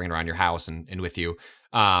can bring it around your house and with you.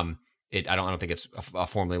 I don't think it's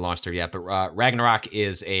formally launched there yet, but Ragnarok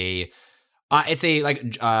is it's a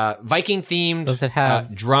Viking themed. Does it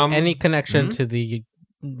have drum? Any connection to the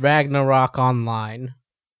Ragnarok Online?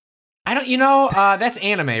 I don't. That's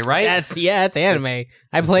anime, right? It's anime.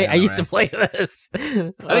 I used to play this. I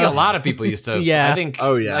think a lot of people used to. Yeah. I think.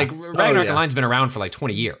 Oh yeah. Like Ragnarok Online's been around for like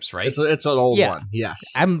 20 years, right? It's an old one. Yes.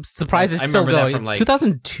 I'm surprised it's still going. From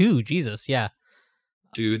 2002. Jesus. Yeah.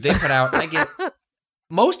 Dude, they put out. I get.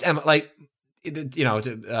 Most a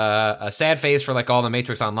sad face for like all the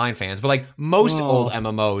Matrix Online fans, but like most old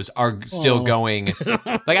MMOs are still going.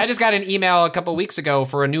 Like I just got an email a couple weeks ago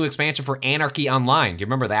for a new expansion for Anarchy Online. Do you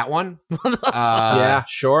remember that one? Yeah,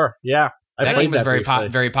 sure. Yeah, that game was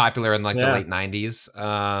very popular in like the late 90s,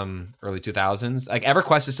 early 2000s. Like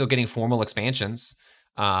EverQuest is still getting formal expansions.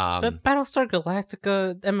 The Battlestar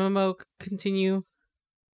Galactica MMO continue.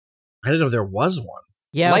 I didn't know there was one.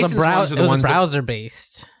 Yeah, it was browser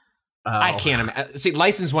based. I can't imagine. See,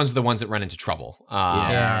 licensed ones are the ones that run into trouble.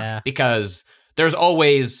 Because there's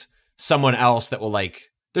always someone else that will like.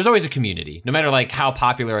 There's always a community, no matter like how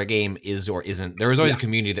popular a game is or isn't. There is always a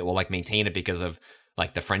community that will like maintain it because of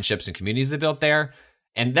like the friendships and communities they built there.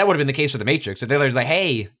 And that would have been the case for the Matrix. If they're like,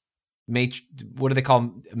 hey, what do they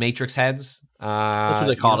call Matrix heads? That's what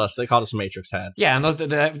they called us. They called us Matrix heads. Yeah, and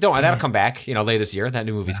that'll come back. Later this year. That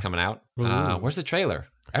new movie's coming out. Where's the trailer?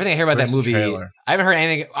 Everything I hear about that movie, I haven't heard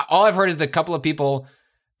anything. All I've heard is the couple of people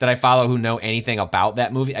that I follow who know anything about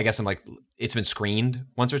that movie. I guess I'm like, it's been screened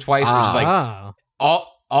once or twice. Which is like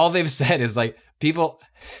all they've said is like people.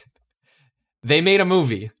 They made a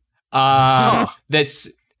movie and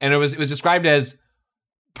it was described as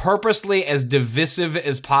purposely as divisive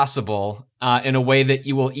as possible in a way that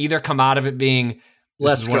you will either come out of it being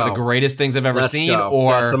this is one of the greatest things I've ever seen,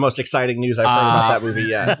 or that's the most exciting news I've heard about that movie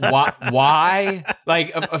yet. Why?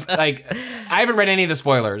 Like I haven't read any of the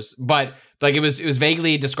spoilers, but like it was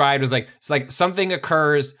vaguely described as like it's like something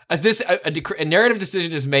occurs, a narrative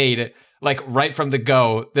decision is made like right from the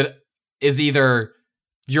go that is either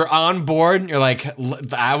you're on board and you're like,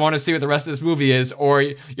 I want to see what the rest of this movie is, or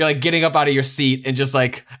you're like getting up out of your seat and just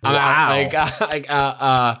like, I'm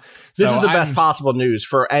out. This is the best possible news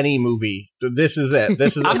for any movie. This is it.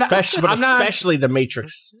 This is especially the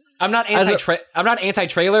Matrix. I'm not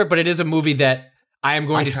anti-trailer, but it is a movie that I am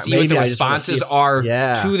going to see what the responses are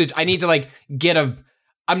to the. I need to like get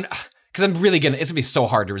because I'm really it's gonna be so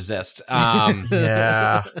hard to resist.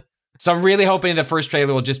 Yeah. So I'm really hoping the first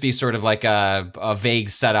trailer will just be sort of like a vague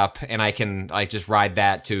setup, and I can like just ride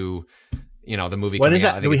that to, the movie. When is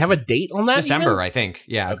out. that? Do we have a date on that? December, even? I think.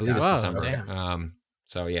 Yeah, I believe it's Wow, December. damn.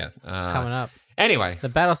 So yeah, It's coming up. Anyway, The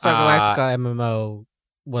Battlestar Galactica MMO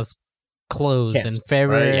was closed in Canceled,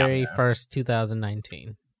 February right? 1st,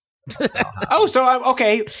 2019. oh, so I'm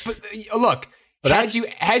okay. But look, But had you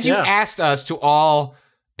asked us to all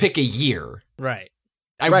pick a year, Right.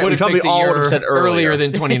 I Right, would we have probably picked a all year would've said earlier earlier.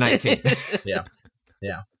 than 2019.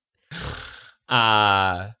 Yeah.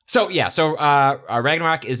 So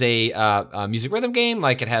Ragnarok is a music rhythm game.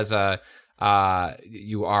 Like it has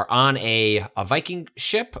you are on a Viking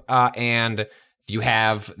ship, and you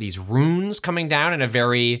have these runes coming down in a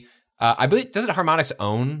very, I believe, doesn't Harmonix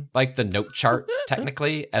own like the note chart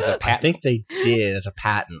technically as a I patent? think they did as a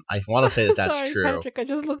patent. I want to say that that's Sorry, true. Patrick, I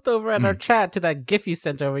just looked over at our chat to that GIF you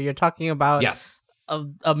sent over. You're talking about Yes.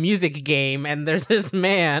 a music game, and there's this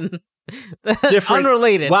man. Different-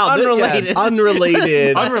 Unrelated. Wow, unrelated.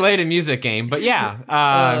 unrelated. Unrelated music game, but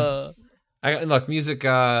yeah. Look, music.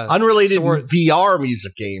 Unrelated sword- VR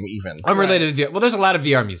music game, even. Unrelated. Well, there's a lot of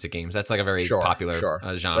VR music games. That's like a very Sure, popular sure.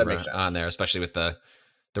 That genre makes sense. on there, especially with the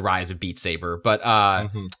rise of Beat Saber. But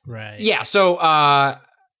Right. yeah, so I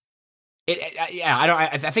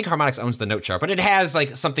think Harmonix owns the note chart, but it has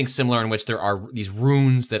like something similar in which there are these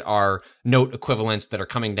runes that are note equivalents that are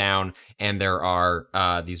coming down, and there are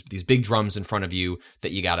these big drums in front of you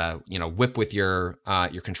that you gotta whip with your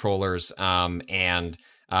controllers, and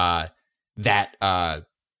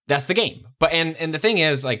that's the game. But and the thing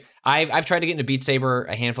is, like I've tried to get into Beat Saber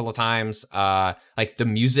a handful of times. Like the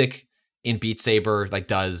music in Beat Saber like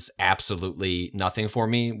does absolutely nothing for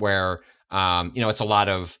me. Where it's a lot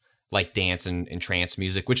of like dance and trance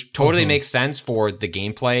music, which totally makes sense for the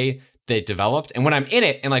gameplay they developed. And when I'm in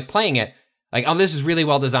it and like playing it, like, oh, this is really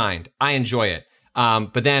well designed. I enjoy it.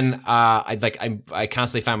 But then I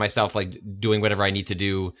constantly find myself like doing whatever I need to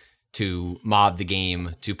do to mod the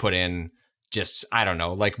game to put in just, I don't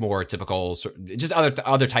know, like more typical, just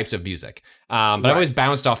other types of music. But I've always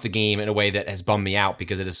bounced off the game in a way that has bummed me out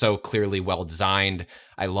because it is so clearly well designed.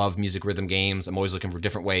 I love music rhythm games. I'm always looking for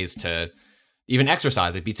different ways to even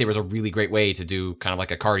exercise. Like Beat Saber is a really great way to do kind of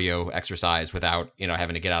like a cardio exercise without,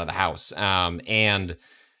 having to get out of the house. And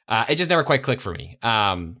it just never quite clicked for me.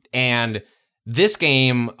 And this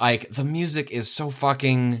game, like the music is so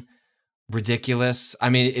fucking ridiculous. I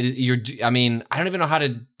mean, I don't even know how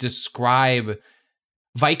to describe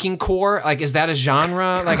Viking core. Like, is that a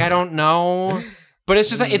genre? Like, I don't know. But it's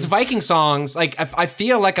just like, it's Viking songs. Like, I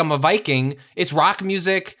feel like I'm a Viking. It's rock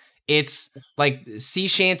music. It's like sea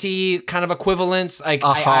shanty kind of equivalents. Like,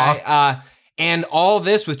 and all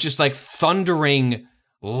this with just like thundering,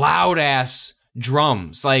 loud ass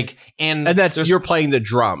drums. Like, and that's you're playing the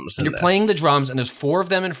drums. You're playing the drums, and there's 4 of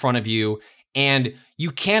them in front of you, and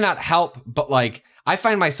you cannot help but like I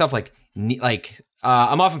find myself like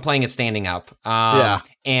I'm often playing it standing up,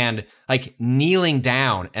 and like kneeling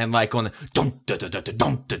down and like going dum, dum, dum, dum,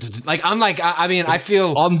 dum, dum, dum. Like I'm like I mean I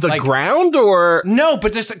feel on the like, ground or no,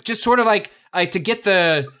 but just sort of like to get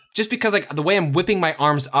just because like the way I'm whipping my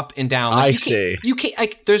arms up and down. Like, you can't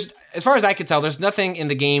like there's as far as I can tell there's nothing in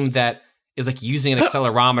the game that is like using an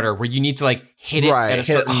accelerometer where you need to like hit it at a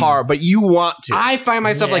certain hard, but you want to. I find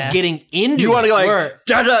myself like getting into you want to go like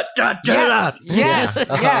da da da da.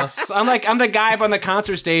 Yes. I'm the guy up on the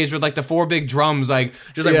concert stage with like the 4 big drums, like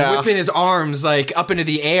just like whipping his arms like up into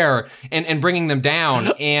the air and bringing them down.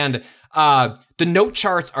 And the note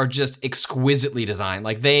charts are just exquisitely designed.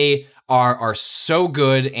 Like they are so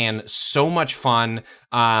good and so much fun.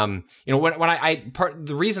 When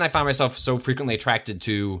the reason I find myself so frequently attracted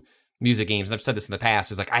to music games, and I've said this in the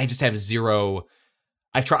past, is like I just have zero.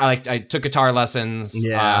 I took guitar lessons.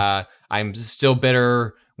 I'm still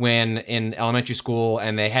bitter when in elementary school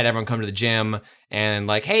and they had everyone come to the gym and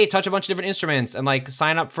like, hey, touch a bunch of different instruments and like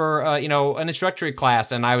sign up for an introductory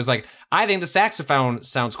class. And I was like, I think the saxophone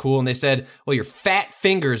sounds cool. And they said, well, your fat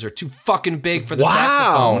fingers are too fucking big for the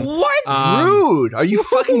saxophone. What? Rude. Are you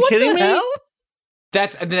fucking kidding me?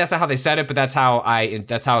 That's not how they said it, but that's how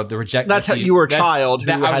the reject. That's how you were a child.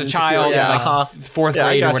 I was a child, like 4th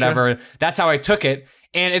grade or whatever. That's how I took it,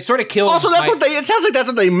 and it sort of killed. Also, it sounds like that's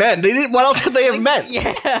what they meant. They didn't. What else could they have meant?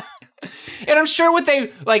 Yeah. And I'm sure what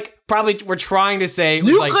they like probably were trying to say was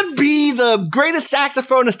you could be the greatest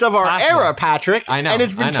saxophonist of our era, Patrick. I know, and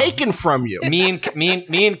it's been taken from you. Me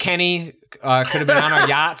and Kenny could have been on our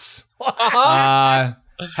yachts.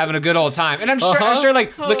 Having a good old time. And I'm sure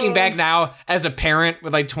like looking back now as a parent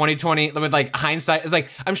with like 2020 with like hindsight, it's like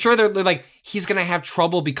I'm sure they're like he's gonna have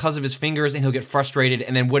trouble because of his fingers, and he'll get frustrated.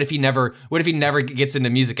 And then what if he never gets into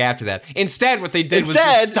music after that? Instead, what they did was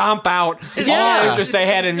just stomp out all interest I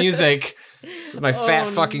had in music with my fat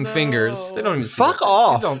fucking fingers. They don't even fuck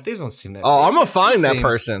off. These don't seem that. Oh, I'm gonna find that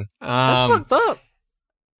person. That's fucked up.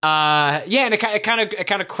 Yeah, and it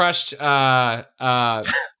kind of crushed my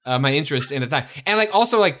interest in the time, and like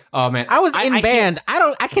also like, oh man, I was in band.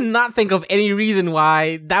 I cannot think of any reason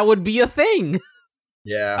why that would be a thing.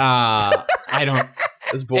 Yeah. I don't.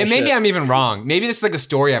 It's bullshit. And maybe I'm even wrong. Maybe this is like a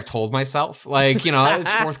story I've told myself. Like, you know, it's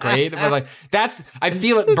 4th grade, but like I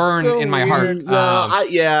feel it burn in my heart.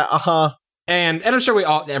 And I'm sure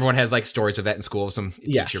everyone has like stories of that in school. Some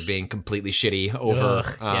teacher being completely shitty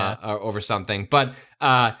over something. But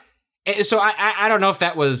so I don't know if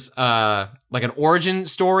that was like an origin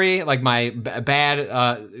story, like my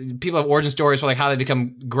bad people have origin stories for like how they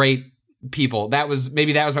become great people. That was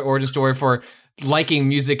my origin story for liking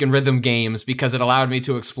music and rhythm games, because it allowed me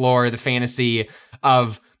to explore the fantasy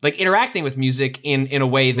of like interacting with music in a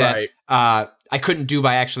way that I couldn't do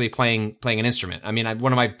by actually playing an instrument. I mean,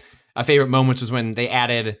 one of my favorite moments was when they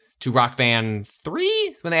added to Rock Band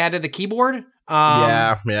 3, when they added the keyboard.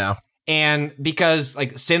 Yeah. And because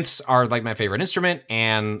like synths are like my favorite instrument,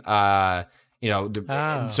 and so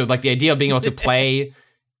like the idea of being able to play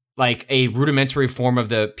like a rudimentary form of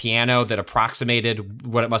the piano that approximated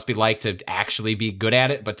what it must be like to actually be good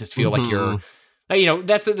at it, but to feel like you're, you know,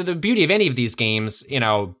 that's the beauty of any of these games, you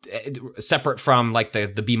know, separate from like the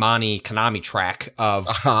Bimani Konami track of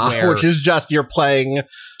which is just you're playing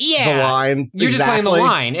the line. You're just playing the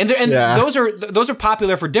line, and those are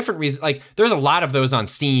popular for different reasons. Like there's a lot of those on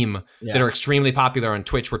Steam that are extremely popular on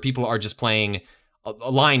Twitch, where people are just playing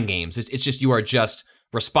line games. It's just you are just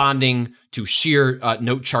responding to sheer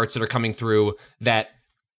note charts that are coming through that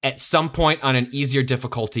at some point on an easier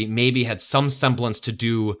difficulty maybe had some semblance to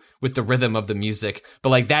do with the rhythm of the music, but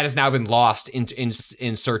like that has now been lost in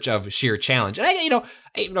search of sheer challenge. And I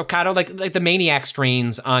Kato, like the Maniac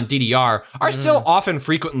strains on DDR are still often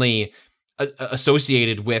frequently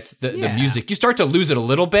associated with the music. You start to lose it a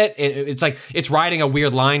little bit. It's like it's riding a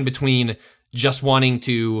weird line between just wanting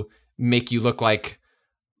to make you look like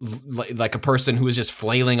a person who is just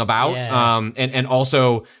flailing about, and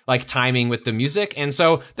also like timing with the music. And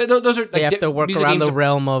so those are like, they have to work around the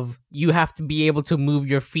realm of you have to be able to move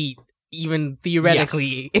your feet even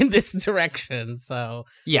theoretically in this direction. So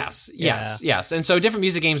yes. And so different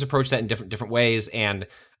music games approach that in different ways. And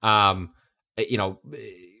Boston's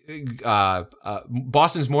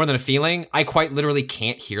More Than a Feeling, I quite literally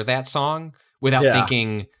can't hear that song without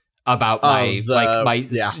thinking about my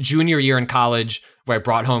junior year in college, where I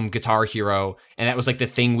brought home Guitar Hero, and that was like the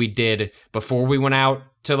thing we did before we went out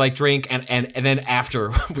to like drink, and then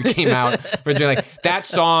after we came out for doing like that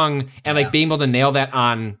song, and like being able to nail that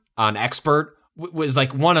on Expert was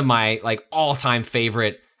like one of my like all-time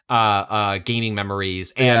favorite gaming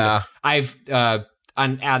memories. And I've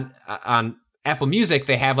on Apple Music,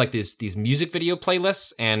 they have like these music video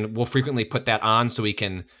playlists, and we'll frequently put that on so we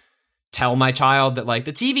can tell my child that like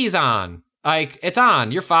the TV's on. Like, it's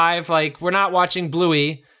on. You're 5. Like, we're not watching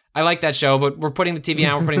Bluey. I like that show, but we're putting the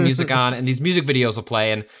TV on, we're putting music on, and these music videos will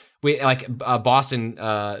play. And we, like, Boston,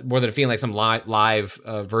 More Than a Feeling, like some live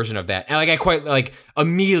version of that. And, like, I quite, like,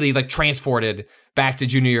 immediately, like, transported back to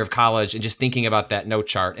junior year of college and just thinking about that note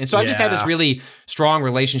chart. And so I just had this really strong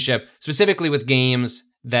relationship, specifically with games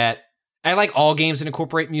that, I like all games that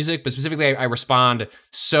incorporate music, but specifically I respond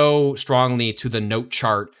so strongly to the note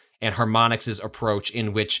chart and Harmonix's approach,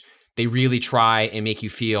 in which they really try and make you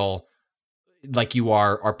feel like you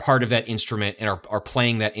are part of that instrument and are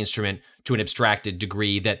playing that instrument to an abstracted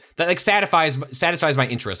degree that like satisfies my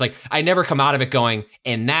interest. Like, I never come out of it going,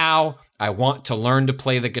 and now I want to learn to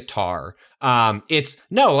play the guitar. Like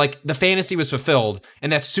the fantasy was fulfilled, and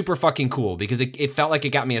that's super fucking cool, because it felt like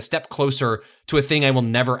it got me a step closer to a thing I will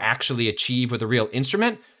never actually achieve with a real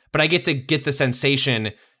instrument, but I get to get the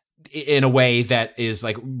sensation in a way that is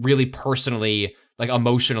like really personally, like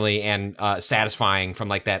emotionally and satisfying from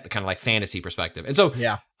like that kind of like fantasy perspective. And so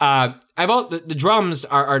the drums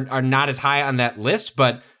are not as high on that list,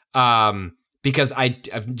 but because I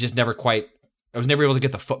was never able to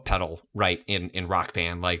get the foot pedal right in Rock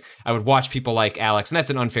Band. Like, I would watch people like Alex, and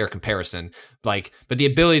that's an unfair comparison. Like, but the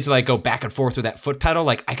ability to like go back and forth with that foot pedal,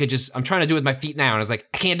 like I'm trying to do it with my feet now, and I was like,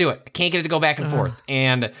 I can't do it. I can't get it to go back and forth.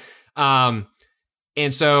 And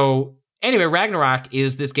so anyway, Ragnarok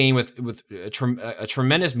is this game with a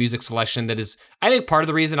tremendous music selection that is, I think, part of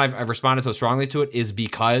the reason I've responded so strongly to it is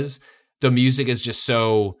because the music is just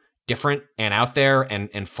so different and out there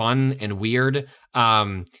and fun and weird.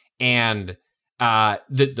 And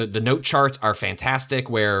The note charts are fantastic,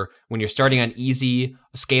 where when you're starting on easy,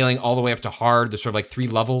 scaling all the way up to hard, there's sort of like 3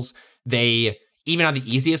 levels. Even on the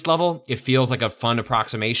easiest level, it feels like a fun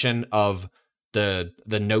approximation of the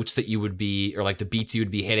notes that you would be, or like the beats you would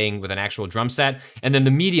be hitting with an actual drum set. And then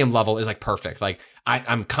the medium level is like perfect. Like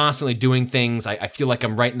I'm constantly doing things. I feel like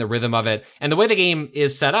I'm right in the rhythm of it. And the way the game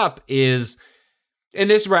is set up is, and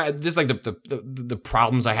this like the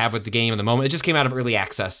problems I have with the game in the moment. It just came out of early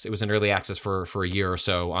access. It was in early access for a year or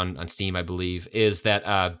so on Steam, I believe. Is that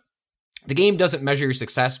the game doesn't measure your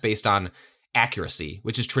success based on accuracy,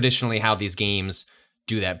 which is traditionally how these games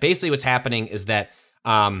do that. Basically, what's happening is that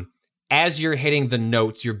as you're hitting the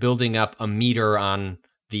notes, you're building up a meter on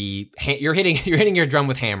you're hitting your drum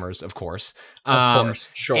with hammers, of course.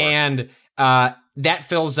 Sure. And that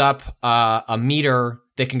fills up a meter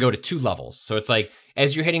that can go to 2 levels. So it's like,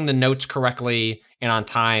 as you're hitting the notes correctly and on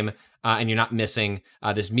time, and you're not missing,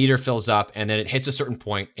 this meter fills up, and then it hits a certain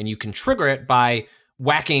point, and you can trigger it by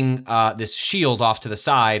whacking this shield off to the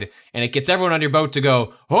side, and it gets everyone on your boat to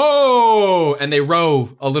go, oh, and they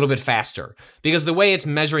row a little bit faster. Because the way it's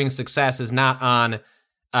measuring success is not on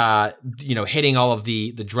hitting all of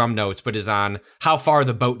the drum notes, but is on how far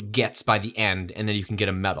the boat gets by the end, and then you can get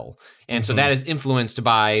a medal. And so that is influenced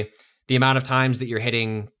by the amount of times that you're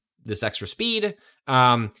hitting this extra speed,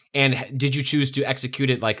 and did you choose to execute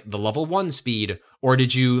it like the level 1 speed, or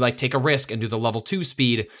did you like take a risk and do the level 2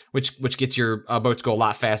 speed, which gets your boat to go a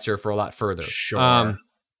lot faster for a lot further. Sure.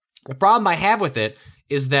 The problem I have with it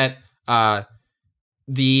is that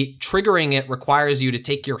the triggering it requires you to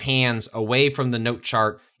take your hands away from the note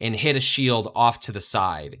chart and hit a shield off to the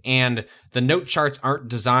side, and the note charts aren't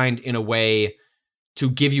designed in a way to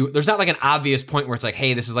give you, there's not like an obvious point where it's like,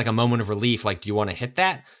 hey, this is like a moment of relief. Like, do you want to hit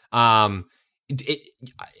that?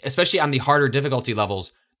 Especially on the harder difficulty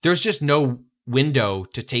levels, there's just no window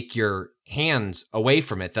to take your hands away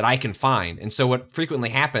from it that I can find. And so what frequently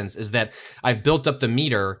happens is that I've built up the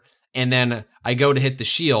meter, and then I go to hit the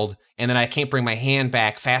shield, and then I can't bring my hand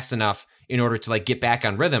back fast enough in order to like get back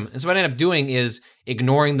on rhythm. And so what I end up doing is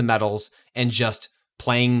ignoring the medals and just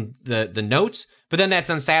playing the notes. But then that's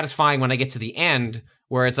unsatisfying when I get to the end,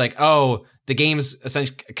 where it's like, oh, the game's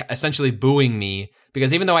essentially booing me,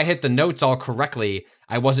 because even though I hit the notes all correctly,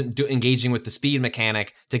 I wasn't engaging with the speed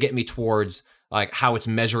mechanic to get me towards like how it's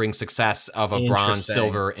measuring success of a bronze,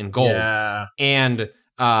 silver, and gold. Yeah. And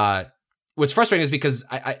what's frustrating is because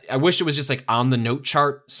I wish it was just like on the note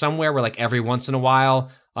chart somewhere, where like every once in a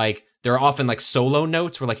while, like there are often like solo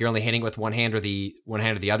notes where like you're only hitting with one hand or the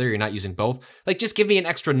other. You're not using both. Like, just give me an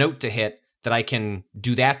extra note to hit that I can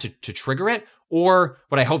do that to trigger it. Or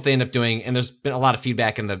what I hope they end up doing, and there's been a lot of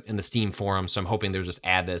feedback in the Steam forum, so I'm hoping they'll just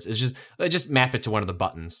add this, is just map it to one of the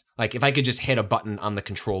buttons. Like, if I could just hit a button on the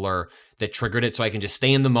controller that triggered it, so I can just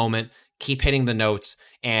stay in the moment, keep hitting the notes,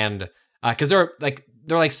 and because there are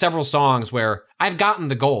like several songs where I've gotten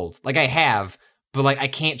the gold, like I have, but like I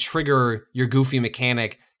can't trigger your goofy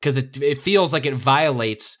mechanic because it feels like it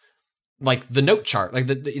violates like the note chart. Like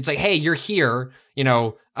it's like, hey, you're here,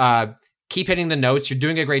 keep hitting the notes. You're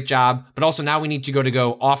doing a great job, but also now we need you to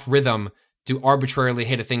go off rhythm to arbitrarily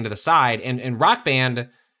hit a thing to the side. And Rock Band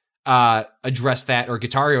addressed that, or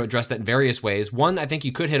Guitar Hero addressed that in various ways. One, I think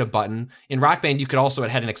you could hit a button. In Rock Band, you could also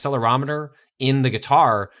have had an accelerometer in the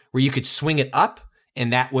guitar where you could swing it up,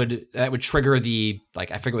 and that would trigger the,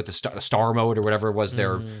 like, I forget what the star mode or whatever was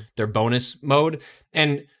their bonus mode.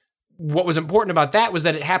 And what was important about that was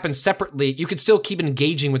that it happened separately. You could still keep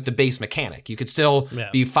engaging with the bass mechanic. You could still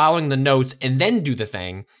be following the notes and then do the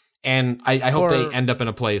thing. And I hope they end up in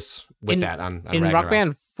a place with that on in Ragnarok. Rock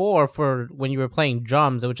Band 4, for when you were playing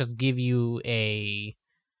drums, it would just give you a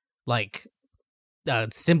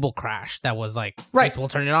cymbal crash that was like, right, we'll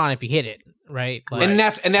turn it on if you hit it, right? Like, and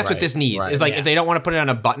that's what this needs. Is like, if they don't want to put it on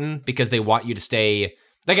a button because they want you to stay.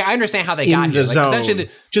 Like, I understand how they got in here. The zone. Like, essentially,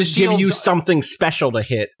 just give you something special to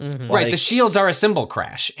hit. Mm-hmm. Right, the shields are a cymbal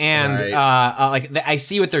crash. And I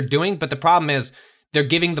see what they're doing, but the problem is they're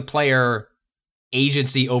giving the player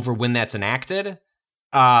agency over when that's enacted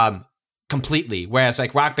completely. Whereas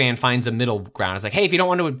like Rock Band finds a middle ground. It's like, hey, if you don't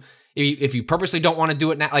want to, if you purposely don't want to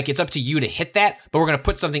do it now, like, it's up to you to hit that, but we're going to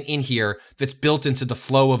put something in here that's built into the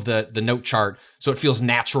flow of the note chart so it feels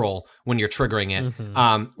natural when you're triggering it.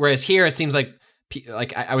 Mm-hmm. Whereas here it seems like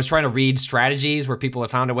I was trying to read strategies where people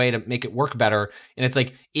have found a way to make it work better, and it's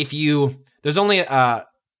like, there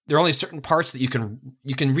are only certain parts that you can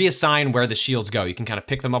reassign where the shields go. You can kind of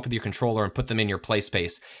pick them up with your controller and put them in your play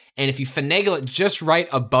space. And if you finagle it just right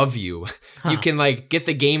above you, you can like get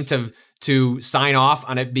the game to sign off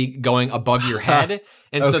on it going above your head.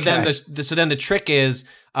 And so then the trick is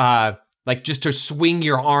like just to swing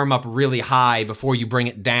your arm up really high before you bring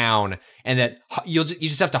it down, and that you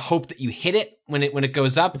just have to hope that you hit it when it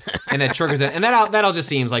goes up, and that triggers it. And that all just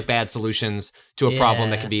seems like bad solutions to a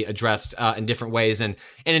problem that can be addressed in different ways. And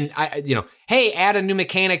hey, add a new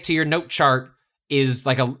mechanic to your note chart is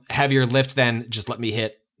like a heavier lift than just let me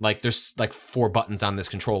hit. Like there's like 4 buttons on this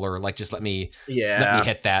controller. Like just let me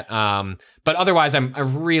hit that. But otherwise, I'm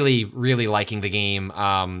really, really liking the game.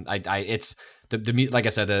 It's like I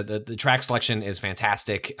said, the track selection is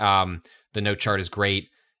fantastic. The note chart is great.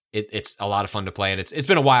 It's a lot of fun to play, and it's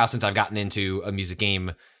been a while since I've gotten into a music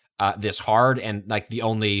game this hard. And like the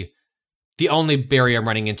only barrier I'm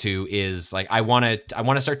running into is like I want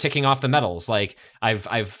to start ticking off the medals. Like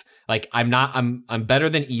I'm better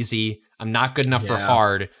than easy. I'm not good enough for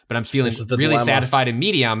hard, but I'm feeling really satisfied in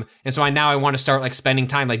medium. And so I want to start like spending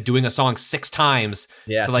time like doing a song 6 times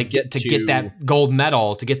to get that gold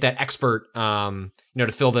medal, to get that expert, to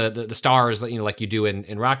fill the stars, like you do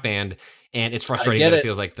in Rock Band. And it's frustrating that it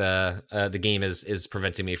feels like the game is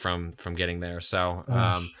preventing me from getting there. So,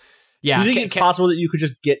 do you think it's possible that you could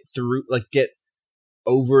just get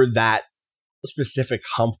over that specific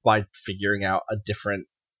hump by figuring out a different?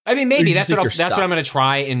 I mean, maybe that's what I'm going to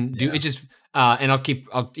try and do. It just, and I'll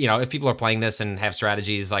if people are playing this and have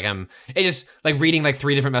strategies, like it just like reading like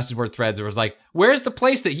 3 different message board threads. It was like, where's the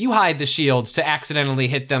place that you hide the shields to accidentally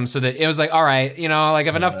hit them? So that it was like, all right, like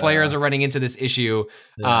if enough players are running into this issue,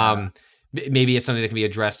 maybe it's something that can be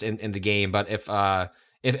addressed in the game. But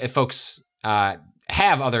if folks, have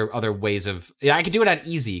other ways of, I could do it on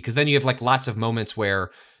easy, because then you have like lots of moments where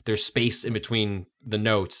there's space in between the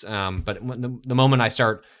notes. But the moment I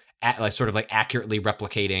start sort of like accurately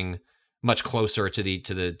replicating much closer to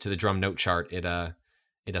the drum note chart, it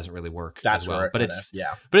doesn't really work as well. But it's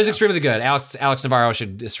extremely good. Alex Navarro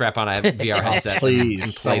should strap on a VR headset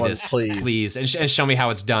and play this, please, and show me how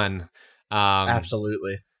it's done.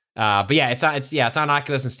 Absolutely. But yeah, it's on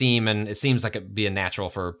Oculus and Steam, and it seems like it'd be a natural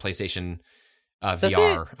for PlayStation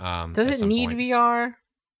VR. Does it need VR?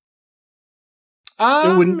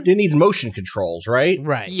 It needs motion controls, right?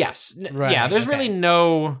 Right. Yes. Right. Yeah. There's really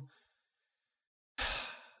no.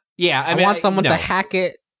 Yeah. I want someone to hack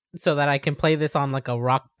it so that I can play this on like a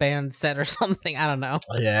Rock Band set or something. I don't know.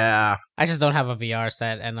 Yeah. I just don't have a VR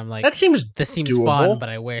set, and I'm like, this seems doable. Fun, but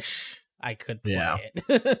I wish I could play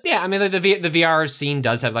it. Yeah. I mean, like the VR scene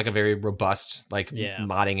does have like a very robust like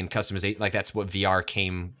modding and customization. Like that's what VR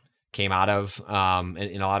came out of.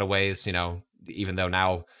 In a lot of ways, even though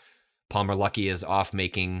now Palmer Luckey is off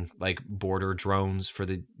making like border drones for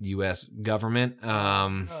the U.S. government.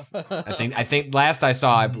 I think last I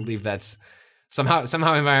saw, I believe that's somehow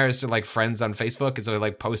he managed to like friends on Facebook, and so he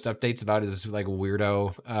like post updates about his like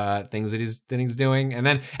weirdo things that he's doing. And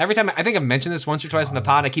then every time, I think I've mentioned this once or twice in the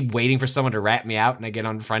pod, I keep waiting for someone to rat me out and I get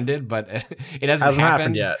unfriended, but it hasn't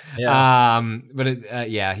happened yet.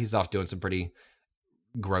 Yeah. He's off doing some pretty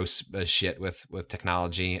gross shit with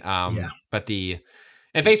technology. But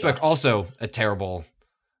and Facebook also a terrible,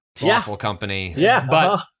 awful company.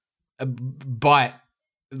 Yeah. But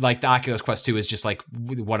like the Oculus Quest 2 is just like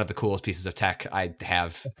one of the coolest pieces of tech I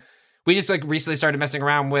have. We just like recently started messing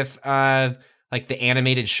around with like the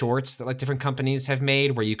animated shorts that like different companies have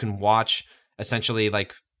made, where you can watch essentially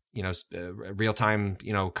like, real time,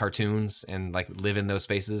 cartoons and like live in those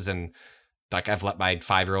spaces. And like I've let my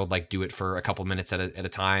 5-year-old like do it for a couple minutes at a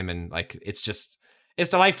time, and like it's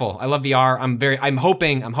delightful. I love VR. I'm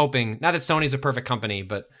hoping not that Sony's a perfect company,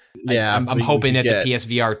 but I'm hoping that the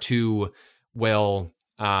PSVR 2 will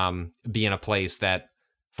be in a place that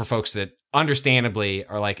for folks that understandably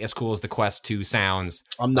are like as cool as the Quest 2 sounds.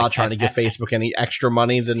 I'm not trying to give Facebook any extra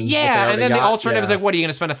money than and then the alternative is like, what are you going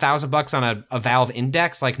to spend $1,000 on a Valve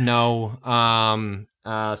Index? Like no.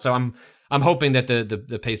 So I'm hoping that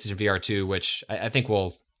the PlayStation VR 2, which I think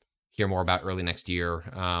we'll hear more about early next year,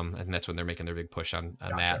 I think that's when they're making their big push on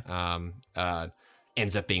that,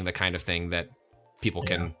 ends up being the kind of thing that people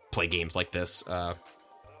can play games like this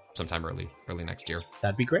sometime early next year.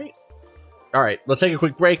 That'd be great. All right, let's take a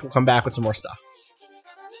quick break. We'll come back with some more stuff.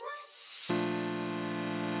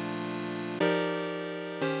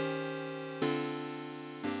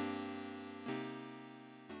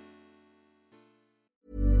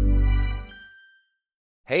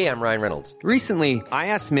 Hey, I'm Ryan Reynolds. Recently, I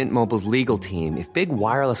asked Mint Mobile's legal team if big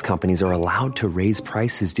wireless companies are allowed to raise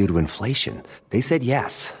prices due to inflation. They said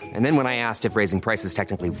yes. And then when I asked if raising prices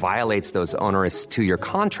technically violates those onerous 2-year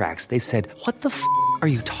contracts, they said, "What the f*** are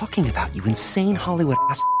you talking about, you insane Hollywood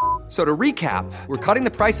ass f- So to recap, we're cutting the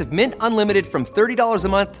price of Mint Unlimited from $30 a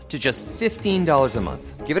month to just $15 a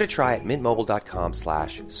month. Give it a try at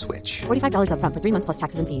mintmobile.com/switch. $45 up front for 3 months plus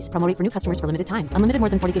taxes and fees. Promo rate for new customers for limited time. Unlimited more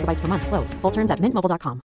than 40 gigabytes per month. Slows full terms at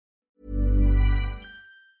mintmobile.com.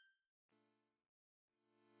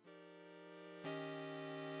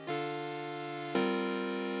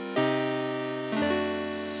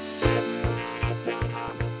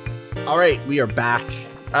 All right, we are back.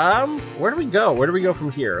 Where do we go? Where do we go from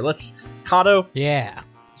here? Let's Kato. Yeah.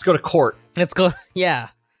 Let's go to court. Let's go. Yeah.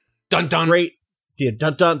 Dun dun. Great. Yeah,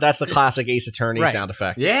 dun dun. That's the classic Ace Attorney Right. sound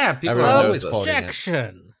effect. Yeah, people Everyone are knows always this. quoting it.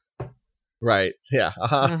 Objection. Right. Yeah.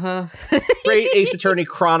 Uh-huh. Great Ace Attorney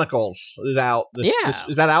Chronicles is out.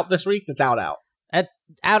 Is that out this week? It's out.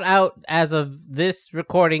 Out as of this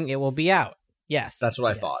recording, it will be out. Yes. That's what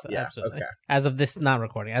I Yes, thought. Yeah. absolutely. Okay. As of this, not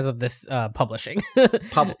recording, as of this publishing.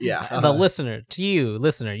 Yeah. The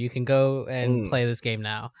listener, you can go and play this game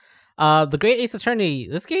now. The Great Ace Attorney,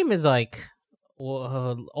 this game is like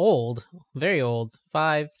old, very old,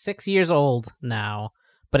 5-6 years old now,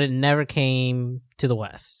 but it never came to the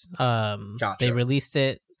West. Gotcha. They released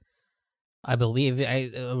it, I believe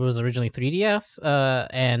it was originally 3DS,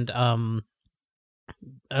 and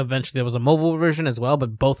eventually there was a mobile version as well,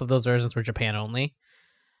 but both of those versions were Japan only.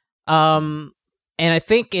 And I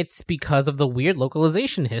think it's because of the weird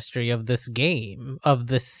localization history of this game, of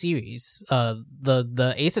this series.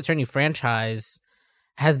 The Ace Attorney franchise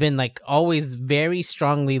has been like always very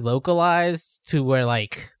strongly localized to where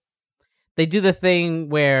like they do the thing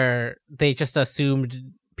where they just assumed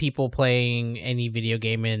people playing any video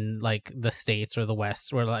game in like the States or the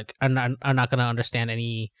West were like are not going to understand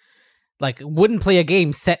any, like wouldn't play a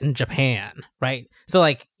game set in Japan, right? So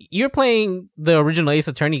like you're playing the original Ace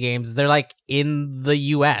Attorney games, they're like in the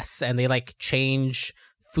US and they like change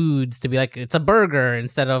foods to be like it's a burger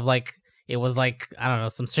instead of like it was like I don't know,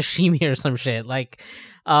 some sashimi or some shit. Like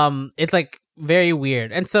it's like very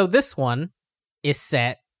weird. And so this one is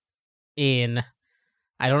set in,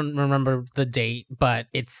 I don't remember the date, but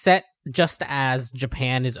it's set just as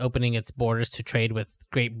Japan is opening its borders to trade with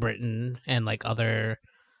Great Britain and like other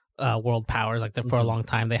world powers. Like for a long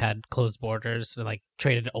time they had closed borders and like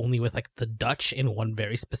traded only with like the Dutch in one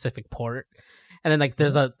very specific port, and then like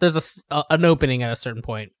there's an opening at a certain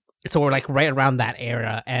point, so we're like right around that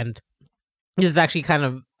era. And this is actually kind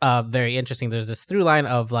of very interesting. There's this through line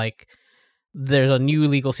of like there's a new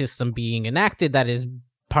legal system being enacted that is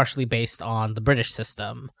partially based on the British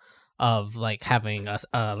system of like having a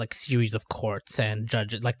like series of courts and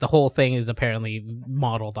judges. Like the whole thing is apparently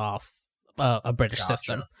modeled off a British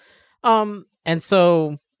system. And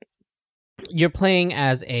so you're playing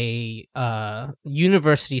as a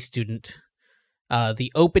university student.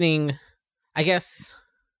 The opening, I guess,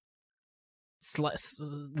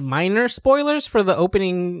 minor spoilers for the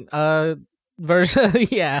opening version.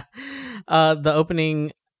 Yeah. The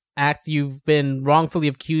opening act, you've been wrongfully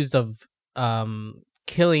accused of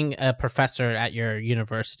killing a professor at your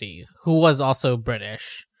university who was also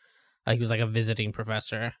British. He was like a visiting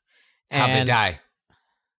professor. How'd they die?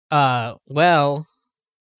 Well,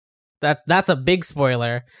 that's a big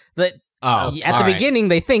spoiler. That at the beginning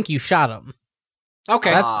they think you shot him.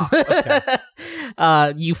 Okay. That's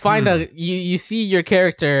you find you see your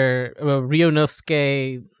character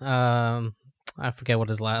Ryonosuke. I forget what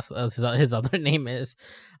his other name is.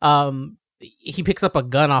 He picks up a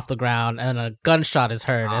gun off the ground and a gunshot is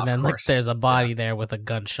heard, and then like there's a body there with a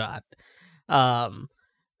gunshot.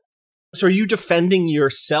 So are you defending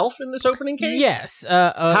yourself in this opening case? Yes.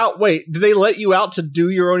 Wait, do they let you out to do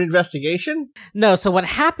your own investigation? No, so what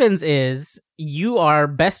happens is you are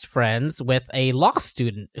best friends with a law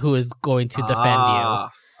student who is going to defend you.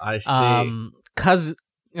 I see.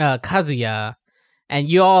 Kazuya, and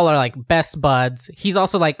you all are like best buds. He's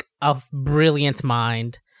also like a brilliant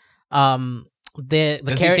mind. Does he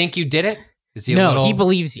think you did it? Is he he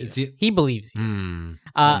believes you. He believes you.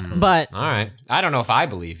 But all right, I don't know if I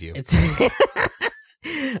believe you. It's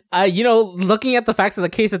looking at the facts of the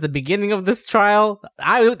case at the beginning of this trial,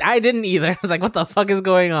 I didn't either. I was like, what the fuck is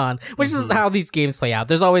going on? Which is how these games play out.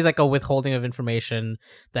 There's always like a withholding of information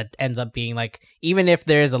that ends up being like, even if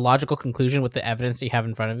there's a logical conclusion with the evidence that you have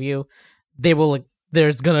in front of you, they will like,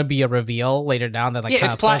 there's gonna be a reveal later down that like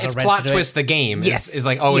it's plot twist. The game is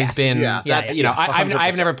like always been.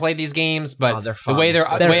 I've never played these games, but the way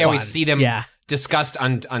I always see them discussed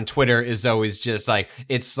on Twitter is always just like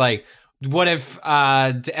it's like what if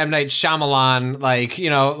M. Night Shyamalan, like,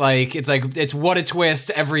 you know, like it's what a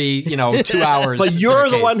twist every, 2 hours. But you're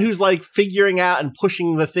the one who's like figuring out and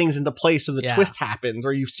pushing the things into place so the twist happens,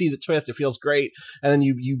 or you see the twist, it feels great, and then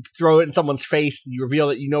you throw it in someone's face, and you reveal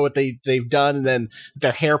that you know what they've done, and then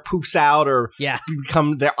their hair poofs out, or you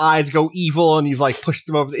become, their eyes go evil, and you've like pushed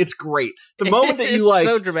them over. It's great. The moment that you like,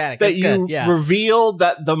 so dramatic. that you reveal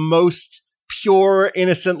that the most pure,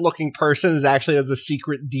 innocent-looking person is actually the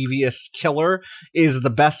secret, devious killer is the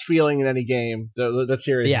best feeling in any game. That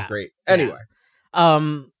series is great. Anyway.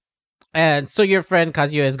 And so your friend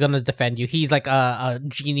Kazuya is going to defend you. He's like a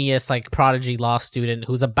genius, like prodigy law student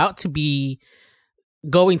who's about to be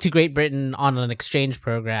going to Great Britain on an exchange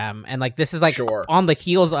program. And like this is like on the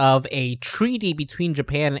heels of a treaty between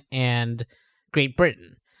Japan and Great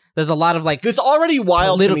Britain. There's a lot of like it's already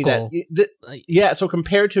wild political. To me that so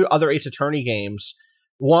compared to other Ace Attorney games,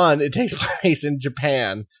 one, it takes place in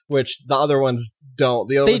Japan, which the other ones don't.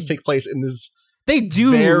 The other ones take place in this. They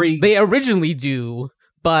do. They originally do,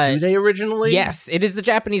 but do they originally? Yes, it is the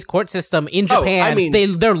Japanese court system in Japan. I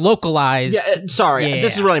mean, they're localized. Yeah, sorry,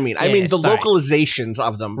 this is what I mean. I mean the localizations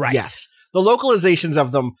of them. Right. Yes, the localizations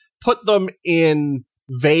of them put them in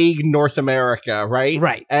vague North America, right?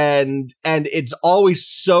 Right. And it's always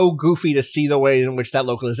so goofy to see the way in which that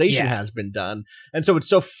localization has been done. And so it's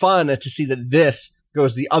so fun to see that this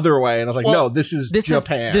goes the other way. And I was like, no, this is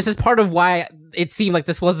Japan. This is part of why it seemed like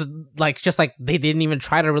this was like, just like they didn't even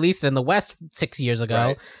try to release it in the West 6 years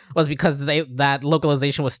ago, was because that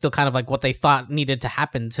localization was still kind of like what they thought needed to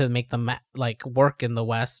happen to make them like work in the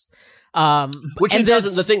West. Which it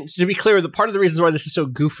doesn't. The thing, to be clear, the part of the reasons why this is so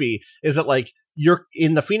goofy is that like you're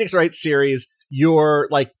in the Phoenix Wright series, your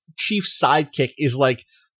like chief sidekick is like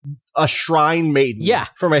a shrine maiden,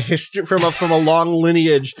 from a history, from a long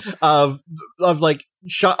lineage of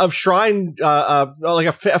shrine, like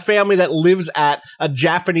a family that lives at a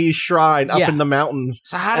Japanese shrine up in the mountains.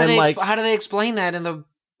 So how do they explain that in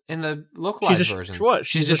the localized versions?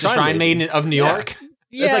 She's just a shrine maiden of New York.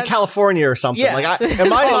 Yeah. It's like California or something. Yeah. Like in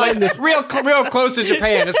my mind, this real close to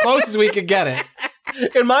Japan, as close as we could get it.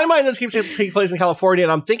 In my mind, this keeps taking place in California,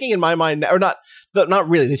 and I'm thinking in my mind, or not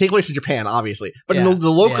really. They take place in Japan, obviously, but in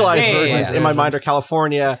the localized versions in my mind are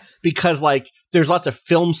California, because like there's lots of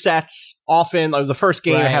film sets. Often, like the first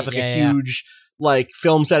game has like a huge like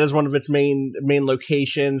film set as one of its main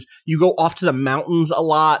locations. You go off to the mountains a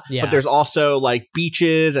lot, but there's also like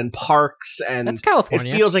beaches and parks, and that's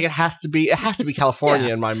California. It feels like it has to be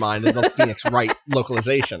California in my mind, in the Phoenix Wright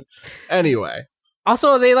localization. Anyway,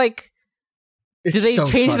 also they like. It's do they so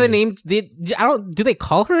change funny. the name? Do they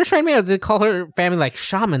call her a shrine maiden, or do they call her family like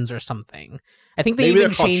shamans or something? I think they even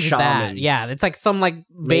changed that. Yeah, it's like some like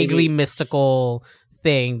vaguely mystical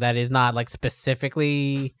thing that is not like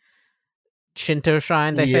specifically Shinto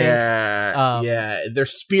shrines. I think. Yeah, they're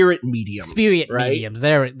spirit mediums. Mediums.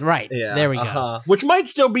 There, right? Yeah, there we go. Which might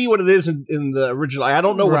still be what it is in the original. I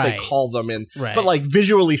don't know what they call them in, but like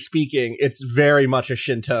visually speaking, it's very much a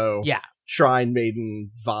Shinto. Yeah. Shrine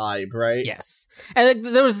maiden vibe, right? Yes,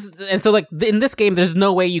 and so like in this game, there's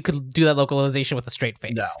no way you could do that localization with a straight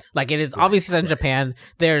face. No. Like it is obviously set in Japan.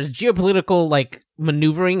 There's geopolitical like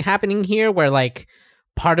maneuvering happening here, where like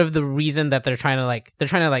part of the reason that they're trying to like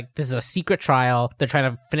this is a secret trial. They're trying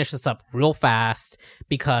to finish this up real fast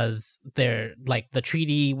because they're like the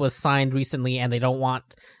treaty was signed recently, and they don't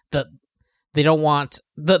want the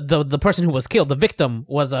person who was killed. The victim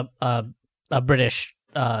was a British.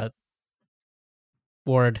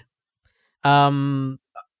 Like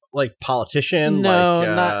politician? No,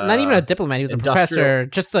 like, not even a diplomat. He was a professor,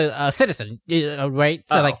 just a citizen, right?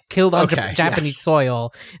 So like killed on Japanese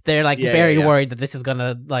soil. They're like very worried that this is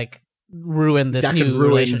gonna like ruin this new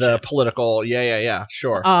relationship. The political. Yeah.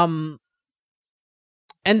 Sure. And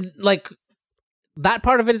like that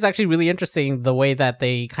part of it is actually really interesting. The way that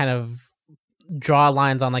they kind of draw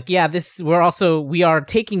lines on like, we are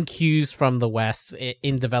taking cues from the West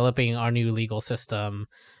in developing our new legal system,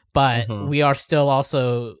 but we are still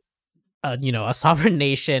also a sovereign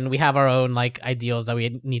nation. We have our own like ideals that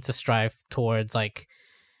we need to strive towards, like,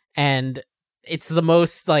 and it's the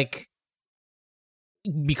most like,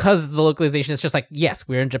 because the localization is just like, yes,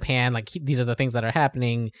 we're in Japan, like these are the things that are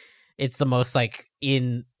happening. It's the most like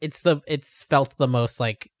it's felt the most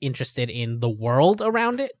like interested in the world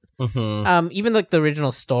around it. Even like the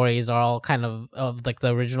original stories are all kind of like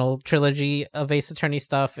the original trilogy of Ace Attorney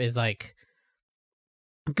stuff is like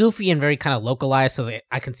goofy and very kind of localized, so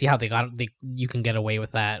I can see how you can get away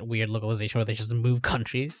with that weird localization where they just move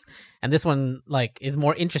countries. And this one like is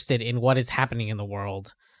more interested in what is happening in the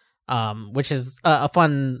world, which is a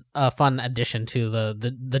fun addition to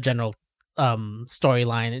the general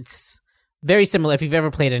storyline. very similar. If you've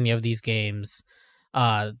ever played any of these games,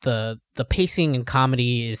 the pacing and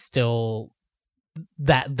comedy is still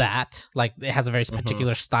that like it has a very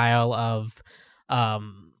particular style of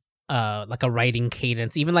like a writing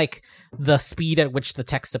cadence. Even like the speed at which the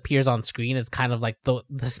text appears on screen is kind of like the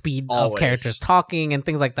speed of characters talking and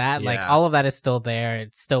things like that. Like all of that is still there.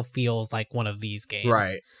 It still feels like one of these games.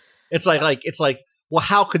 Right. It's like, well,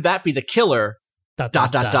 how could that be the killer? ...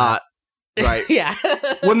 Right. Yeah.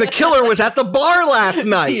 When the killer was at the bar last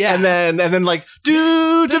night, and then like do.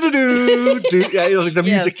 Yeah, like the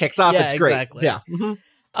music kicks off. It's great. Exactly. Yeah.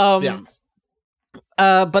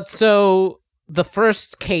 But so the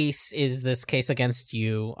first case is this case against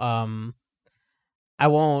you. I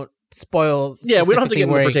won't spoil. Yeah, we don't have to get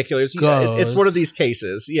into particulars. It's one of these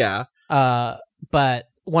cases. Yeah. But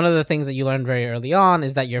one of the things that you learned very early on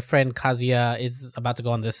is that your friend Kazuya is about to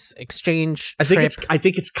go on this exchange trip. I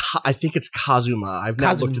think it's Kazuma. I've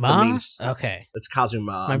now looked at the names. Okay, it's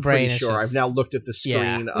Kazuma. My I'm brain pretty is sure. just... I've now looked at the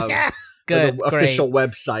screen of Good, the official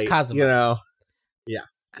website. Kazuma. You know,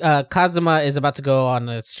 yeah. Kazuma is about to go on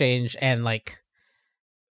an exchange, and like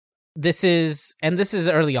this is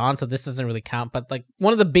early on, so this doesn't really count. But like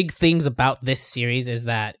one of the big things about this series is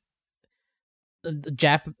that the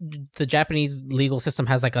Japanese legal system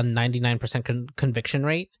has like a 99% conviction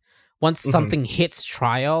rate. Once something hits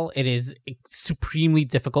trial, it is supremely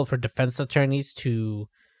difficult for defense attorneys to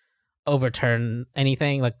overturn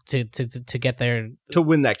anything, like to get their to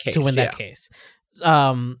win that case. Case.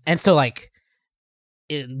 And so like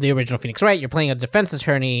in the original Phoenix Wright, you're playing a defense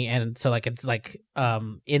attorney, and so like it's like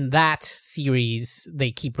in that series they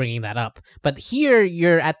keep bringing that up, but here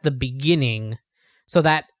you're at the beginning, so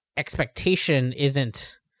that expectation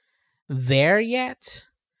isn't there yet,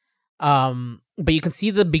 but you can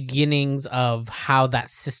see the beginnings of how that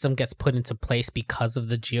system gets put into place because of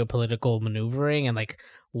the geopolitical maneuvering and like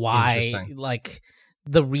why, like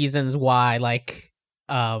the reasons why, like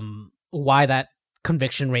why that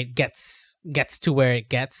conviction rate gets to where it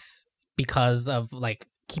gets because of like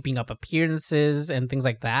keeping up appearances and things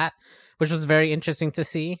like that, which was very interesting to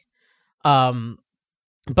see. But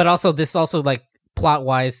also this also like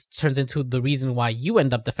plot-wise turns into the reason why you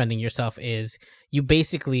end up defending yourself is you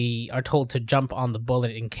basically are told to jump on the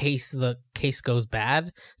bullet in case the case goes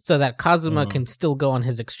bad, so that Kazuma can still go on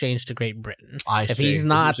his exchange to Great Britain. If he's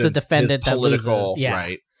not the defendant that loses,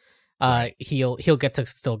 he'll get to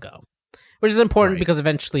still go, which is important because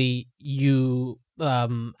eventually you,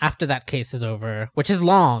 after that case is over, which is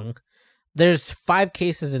long, there's 5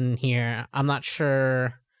 cases in here. I'm not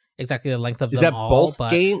sure exactly the length of them all. Is that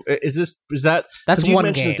both game? That's you one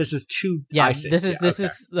mentioned game. That this is 2. Yeah, this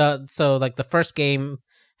is so like the first game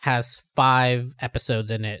has 5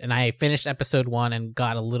 episodes in it, and I finished episode 1 and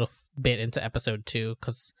got a little bit into episode 2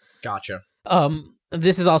 because gotcha.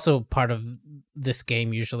 This is also part of this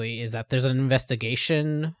game. Usually, is that there's an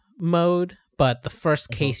investigation mode, but the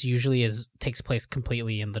first case usually takes place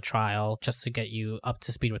completely in the trial, just to get you up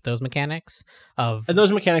to speed with those mechanics. And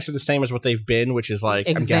those mechanics are the same as what they've been, which is like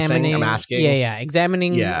examining. I'm asking.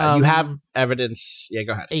 Examining. Yeah, you have evidence. Yeah,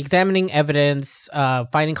 go ahead. Examining evidence,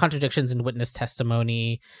 finding contradictions in witness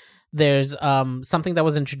testimony. There's something that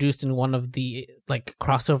was introduced in one of the like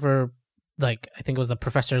crossover, like I think it was the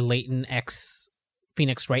Professor Layton X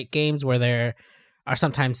Phoenix Wright games, where there are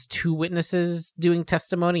sometimes 2 witnesses doing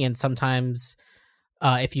testimony, and sometimes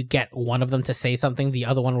if you get one of them to say something, the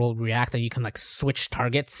other one will react, and you can like switch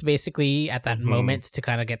targets basically at that moment to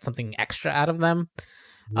kind of get something extra out of them.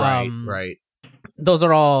 Right. Those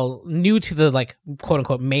are all new to the like quote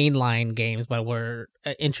unquote mainline games, but were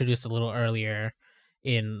introduced a little earlier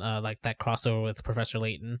in like that crossover with Professor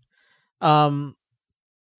Layton. And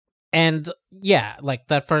yeah, like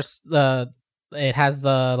that first it has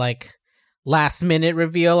the like last minute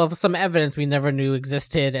reveal of some evidence we never knew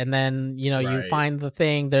existed, and then you find the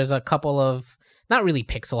thing. There's a couple of not really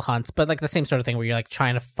pixel hunts, but like the same sort of thing where you're like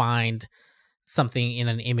trying to find something in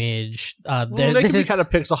an image. This is kind of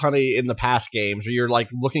pixel hunty in the past games where you're like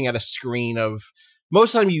looking at a screen of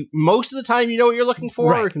most of the time you know what you're looking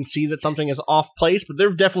for, or can see that something is off place, but there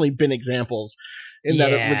have definitely been examples in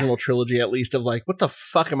that original trilogy, at least, of like, what the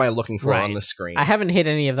fuck am I looking for on the screen? I haven't hit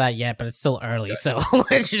any of that yet, but it's still early, so I'll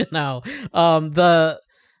let you know. What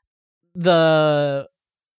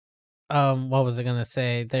was I gonna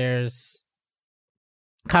say? There's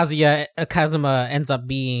Kazuma ends up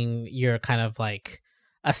being your kind of like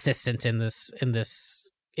assistant in this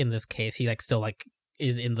case. He like still like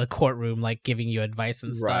is in the courtroom, like giving you advice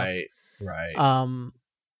and stuff. Right.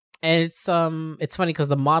 And it's funny because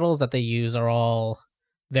the models that they use are all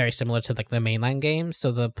very similar to like the mainline games.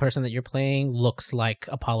 So the person that you're playing looks like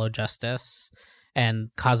Apollo Justice, and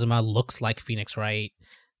Kazuma looks like Phoenix Wright.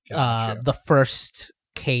 Gotcha. The first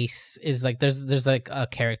case is like there's like a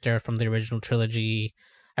character from the original trilogy.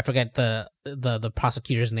 I forget the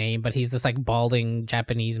prosecutor's name, but he's this like balding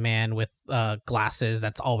Japanese man with glasses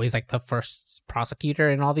that's always like the first prosecutor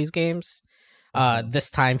in all these games. This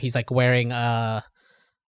time he's like wearing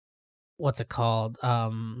what's it called?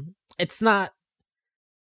 It's not.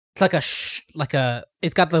 It's like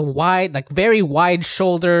it's got the wide, like very wide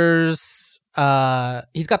shoulders.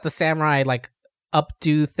 He's got the samurai like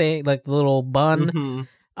updo thing, like the little bun.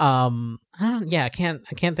 I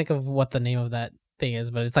can't think of what the name of that thing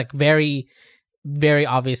is, but it's like very, very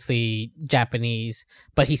obviously Japanese.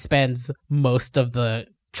 But he spends most of the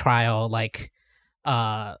trial like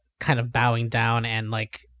kind of bowing down and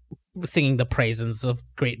like singing the praises of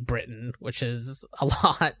Great Britain, which is a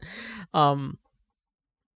lot.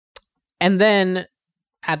 And then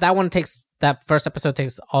that first episode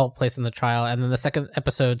takes all place in the trial, and then the second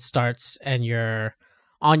episode starts and you're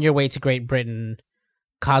on your way to Great Britain.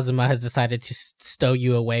 Kazuma has decided to stow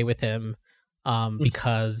you away with him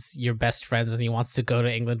because you're best friends and he wants to go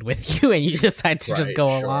to England with you, and you decide to just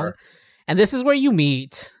go along. And this is where you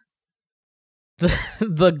meet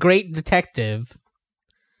the great detective,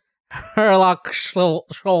 Sherlock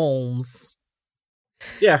Holmes.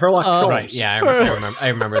 Yeah, Sherlock Holmes. Right, yeah, I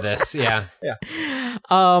remember this. Yeah.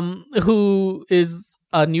 Who is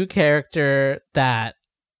a new character that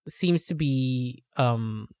seems to be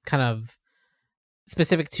kind of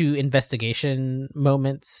specific to investigation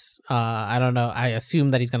moments. I don't know. I assume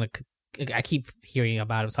that he's gonna. I keep hearing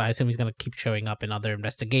about him, so I assume he's gonna keep showing up in other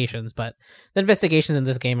investigations. But the investigations in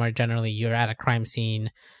this game are generally you're at a crime scene,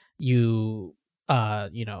 you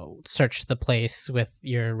search the place with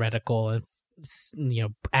your reticle and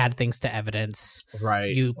add things to evidence.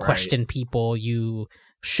 Right. You question people, you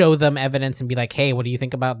show them evidence and be like, hey, what do you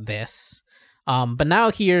think about this? But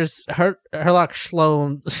now here's Sherlock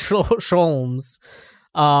Holmes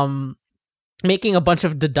making a bunch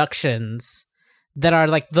of deductions that are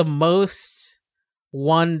like the most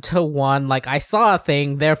one-to-one, like I saw a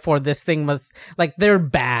thing, therefore this thing must, like they're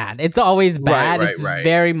bad. It's always bad. It's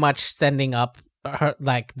very much sending up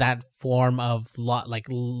like that form of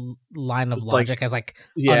line of logic as like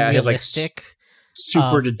unrealistic, like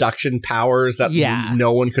super deduction powers that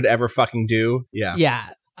no one could ever fucking do.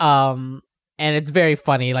 And it's very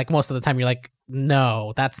funny. Like most of the time you're like,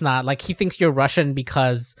 no, that's not, like he thinks you're Russian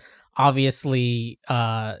because obviously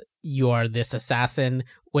you are this assassin,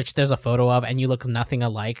 which there's a photo of, and you look nothing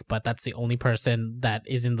alike, but that's the only person that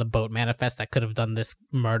is in the boat manifest that could have done this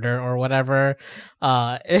murder or whatever.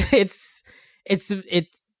 It's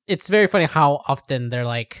very funny how often they're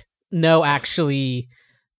like, no, actually,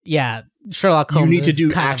 Sherlock Holmes. You need to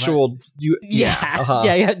do actual.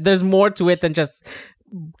 There's more to it than just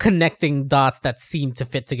connecting dots that seem to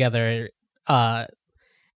fit together.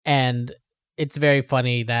 And it's very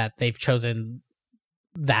funny that they've chosen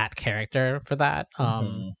that character for that.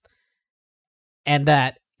 And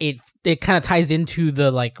that it kind of ties into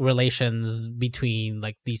the like relations between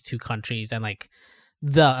like these two countries and like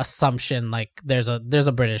the assumption, like there's a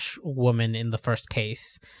British woman in the first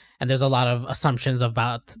case, and there's a lot of assumptions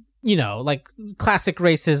about, like classic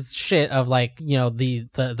racist shit of like,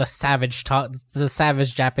 the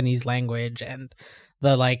savage Japanese language and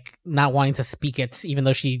the like not wanting to speak it even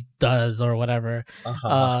though she does or whatever.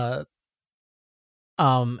 And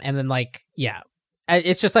then like,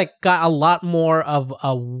 it's just like got a lot more of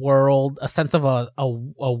a sense of a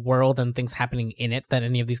world and things happening in it than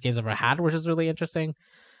any of these games ever had, which is really interesting.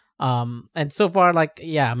 And so far, like,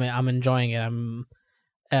 I'm enjoying it. I'm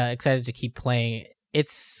excited to keep playing.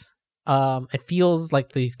 It's it feels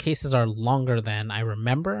like these cases are longer than I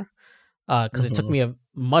remember, because it took me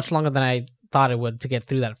much longer than I thought it would to get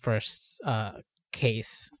through that first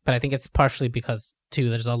case. But I think it's partially because too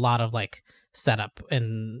there's a lot of like setup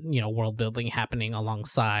and world building happening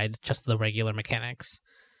alongside just the regular mechanics.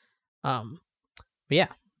 But yeah,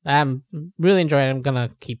 I'm really enjoying it. I'm gonna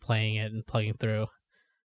keep playing it and plugging through.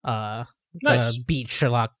 Nice. Beat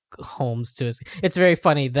Sherlock Holmes to his. It's very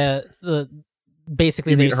funny. The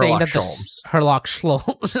basically they're saying that Sherlock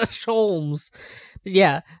Holmes.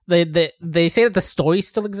 Yeah, they say that the story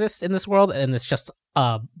still exists in this world, and it's just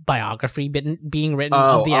a biography being written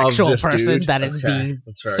of the actual person dude? That is being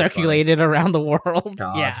circulated around the world.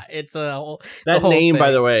 God. Yeah, it's a whole name, thing.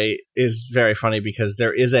 By the way, is very funny because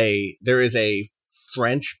there is a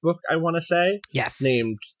French book, I want to say,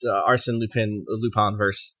 named Arsène Lupin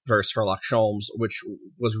versus Sherlock Holmes, which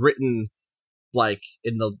was written like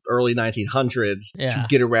in the early 1900s Yeah. to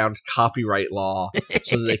get around copyright law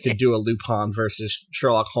so that they could do a Lupin versus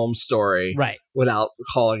Sherlock Holmes story Right. without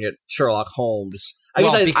calling it Sherlock Holmes.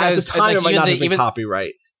 Well, at because, the time like, it might even not the- have been even-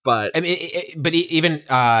 copyright, but I mean, even if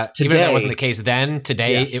that wasn't the case then,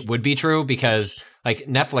 today Yes. it would be true because like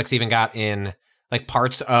Netflix even got in like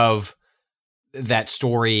parts of that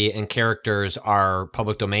story and characters are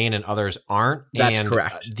public domain and others aren't. that's and,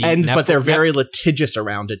 correct. the But they're very litigious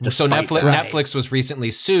around it. So despite Netflix, that. Netflix was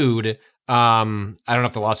recently sued. I don't know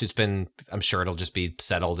if the lawsuit's been. I'm sure it'll just be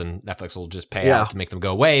settled, and Netflix will just pay out to make them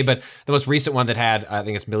go away. But the most recent one that had, I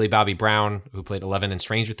think it's Millie Bobby Brown, who played Eleven in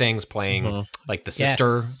Stranger Things, playing like the sister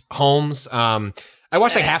Yes. Holmes. I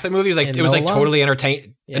watched like half the movie. It was like Enola? totally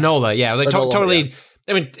entertaining. Yeah. Enola, yeah, it was like Enola, totally. yeah.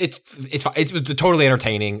 I mean, it was totally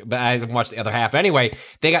entertaining, but I haven't watched the other half. Anyway,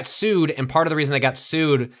 they got sued, and part of the reason they got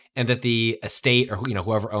sued, and that the estate or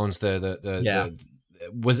whoever owns the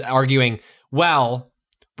was arguing, well,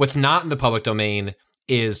 what's not in the public domain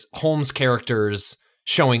is Holmes' characters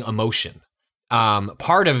showing emotion.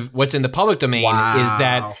 Part of what's in the public domain is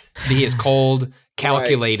that he is cold,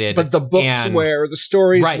 calculated, But the books and- where the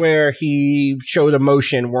stories Right. where he showed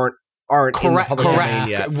emotion aren't correct, in the public correct, domain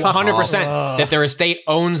yet. 100%. That their estate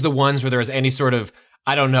owns the ones where there is any sort of,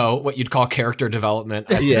 I don't know, what you'd call character development.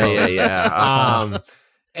 I suppose. Yeah.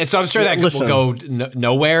 And so I'm sure that Listen. will go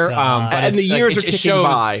nowhere. But And the it's, like, years are it ticking shows-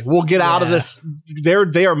 by. We'll get out of Yeah. this.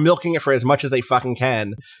 They are milking it for as much as they fucking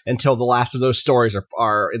can until the last of those stories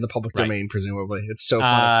are in the public Right. domain. Presumably, it's so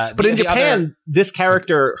funny. But the- in the Japan, other- this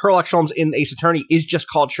character Sherlock Holmes in Ace Attorney is just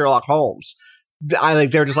called Sherlock Holmes. I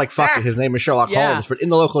think they're just like, fuck it, his name is Sherlock Yeah. Holmes. But in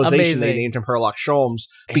the localization, they Amazing. named him Sherlock Holmes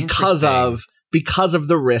because of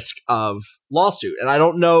the risk of lawsuit. And I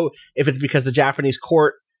don't know if it's because the Japanese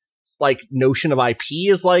court notion of IP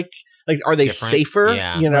is like are they Different. safer?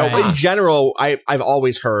 Yeah. Right. In general, I've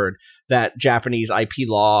always heard that Japanese IP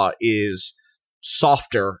law is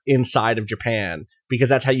softer inside of Japan because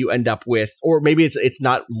that's how you end up with, or maybe it's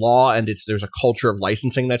not law and there's a culture of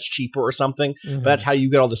licensing that's cheaper or something. But that's how you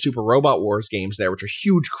get all the Super Robot Wars games there, which are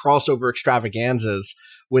huge crossover extravaganzas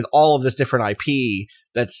with all of this different IP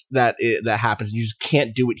that happens. You just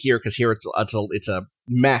can't do it here because here it's a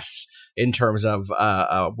mess in terms of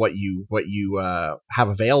what you have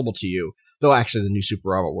available to you. Though actually, the new Super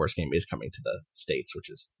Robot Wars game is coming to the States, which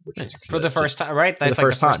is for the first time, right? for That's the like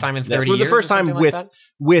first the first time. time in Yeah, 30 for years. the first or time something like that?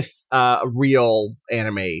 with real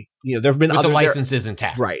anime. There have been With other the licenses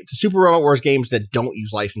intact, right? The Super Robot Wars games that don't use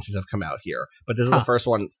licenses have come out here, but this is the first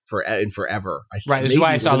one in forever. I think. Right. This is why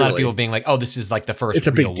I Maybe saw a lot of literally. people being like, "Oh, this is like the first." It's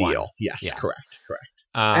a big real one. deal. Yes, Yeah. correct.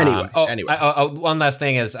 Anyway. One last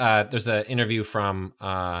thing is there's an interview from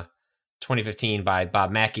 2015 by Bob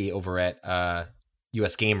Mackey over at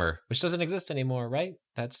US Gamer, which doesn't exist anymore, right?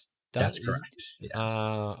 That's correct.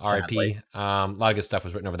 Yeah. RIP. A lot of good stuff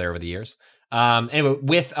was written over there over the years. Anyway,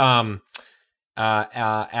 with Alex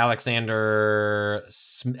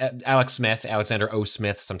Smith, Alexander O.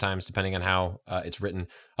 Smith, sometimes depending on how it's written,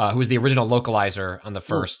 who was the original localizer on the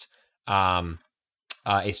first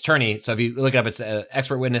Ace Attorney. So if you look it up, it's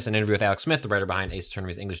Expert Witness, an interview with Alex Smith, the writer behind Ace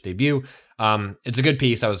Attorney's English debut. It's a good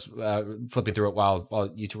piece. I was flipping through it while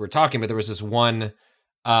you two were talking, but there was this one.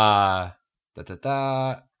 Oh,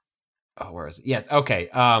 where is it? Yes. Okay.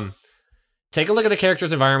 Take a look at the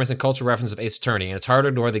characters, environments, and cultural reference of Ace Attorney, and it's hard to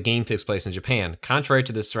ignore the game takes place in Japan. Contrary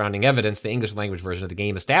to the surrounding evidence, the English language version of the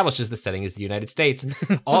game establishes the setting is the United States,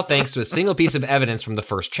 all thanks to a single piece of evidence from the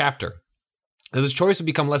first chapter. Though this choice would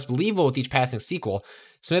become less believable with each passing sequel,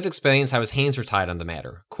 Smith explains how his hands were tied on the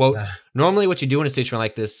matter. Quote, normally what you do in a situation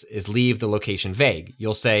like this is leave the location vague.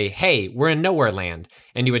 You'll say, hey, we're in nowhere land,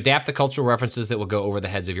 and you adapt the cultural references that will go over the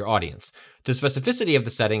heads of your audience. The specificity of the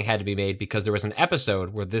setting had to be made because there was an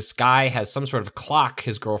episode where this guy has some sort of clock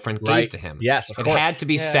his girlfriend gave to him. Yes, of It course. had to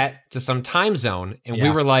be set to some time zone, and we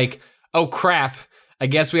Yeah. were like, oh crap, I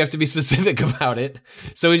guess we have to be specific about it.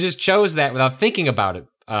 So we just chose that without thinking about it.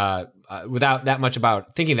 Without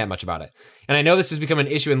thinking that much about it. And I know this has become an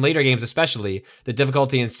issue in later games, especially the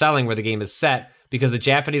difficulty in selling where the game is set, because the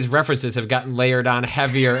Japanese references have gotten layered on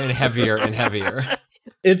heavier and heavier and heavier.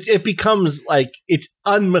 It becomes it's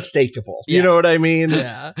unmistakable. You know what I mean?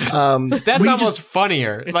 Yeah. That's almost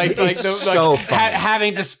funnier. so funny.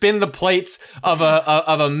 Having to spin the plates of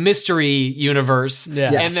a mystery universe,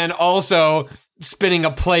 Yeah. Yes. and then also spinning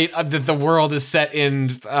a plate that the world is set in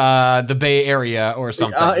the Bay Area or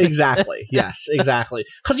something. Exactly. Yes, exactly.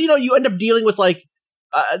 Because you end up dealing with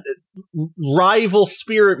rival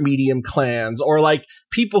spirit medium clans or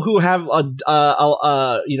people who have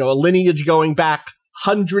a lineage going back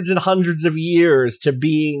hundreds and hundreds of years to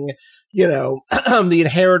being the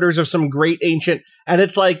inheritors of some great ancient, and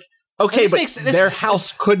it's like, Okay, but their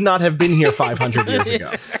house could not have been here 500 years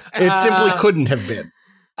ago. It simply couldn't have been.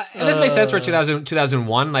 This makes sense for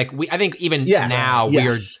 2001. Like I think even now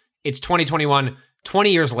it's 2021,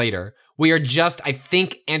 20 years later. We are just, I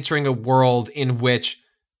think, entering a world in which,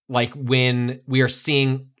 like, when we are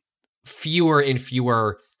seeing fewer and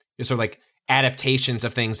fewer sort of like adaptations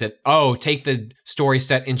of things that, take the story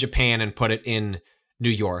set in Japan and put it in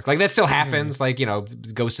New York. Like, that still happens. Like,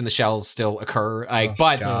 Ghosts in the Shells still occur. Like,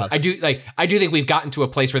 I do think we've gotten to a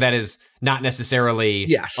place where that is not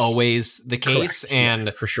necessarily always the case. Correct.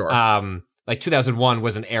 And for sure. Like 2001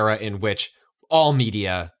 was an era in which all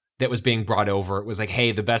media that was being brought over, it was like,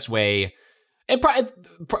 hey, the best way, and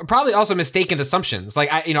probably also mistaken assumptions.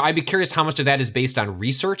 Like, I'd be curious how much of that is based on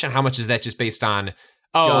research and how much is that just based on,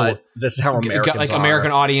 this is how Americans like are.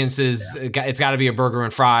 American audiences, it's got to be a burger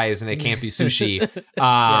and fries, and it can't be sushi.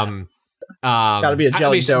 Got to be a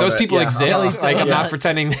jelly donut. Those people exist. Like, I'm not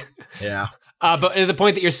pretending. Yeah. But at the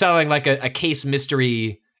point that you're selling like a case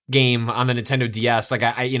mystery game on the Nintendo DS, like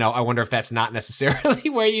I wonder if that's not necessarily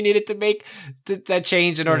where you needed to make that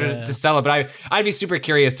change in order to sell it. But I'd be super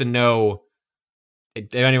curious to know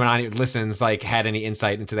if anyone on here listens, like, had any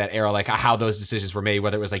insight into that era, like how those decisions were made,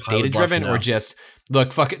 whether it was like data driven or just,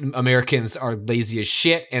 look, fucking Americans are lazy as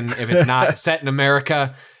shit, and if it's not set in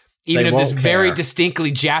America, even if this very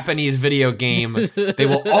distinctly Japanese video game, they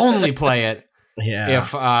will only play it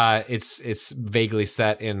if it's vaguely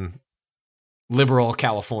set in liberal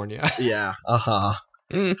California. Yeah.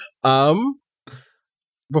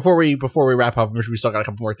 Before we wrap up, we still got a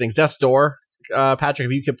couple more things. Death's Door. Patrick,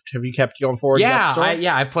 have you kept going forward? Yeah,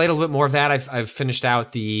 I've played a little bit more of that. I've finished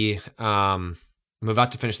out the I'm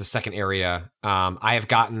about to finish the second area. I have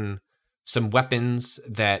gotten some weapons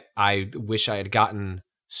that I wish I had gotten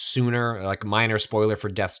sooner, like minor spoiler for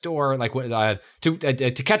Death's Door. Like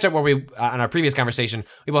to catch up where we on our previous conversation,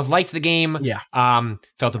 we both liked the game. Yeah.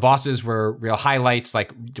 Felt the bosses were real highlights,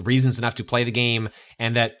 like the reasons enough to play the game,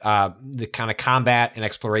 and that the kind of combat and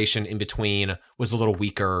exploration in between was a little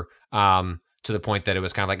weaker. To the point that it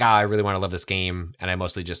was kind of like, I really want to love this game, and I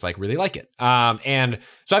mostly just like really like it. And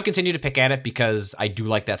so I've continued to pick at it because I do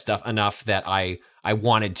like that stuff enough that I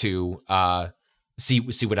wanted to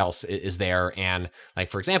see what else is there. And like,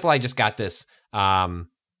 for example, I just got this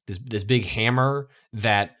this big hammer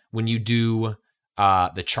that when you do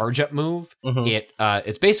the charge up move,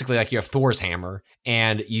 it's basically like you have Thor's hammer,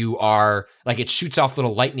 and you are like, it shoots off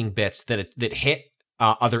little lightning bits that hit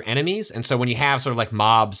other enemies. And so when you have sort of like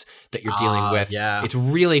mobs that you're dealing with, it's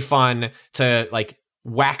really fun to like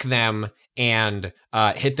whack them and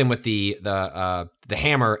hit them with the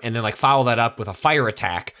hammer, and then like follow that up with a fire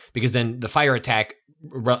attack, because then the fire attack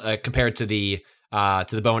compared to the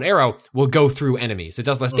bow and arrow will go through enemies. It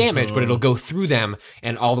does less damage, but it'll go through them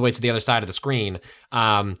and all the way to the other side of the screen.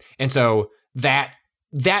 And so that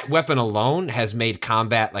weapon alone has made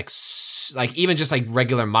combat like even just like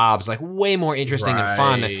regular mobs like way more interesting and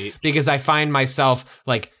fun, because I find myself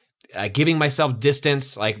like giving myself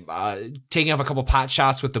distance, like taking off a couple pot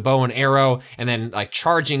shots with the bow and arrow, and then like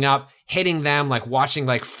charging up, hitting them, like watching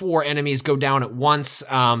like 4 enemies go down at once,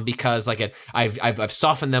 because like I've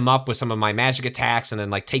softened them up with some of my magic attacks, and then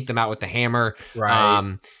like take them out with the hammer.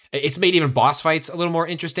 It's made even boss fights a little more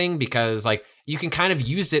interesting, because like you can kind of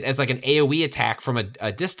use it as like an AoE attack from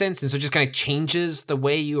a distance, and so it just kind of changes the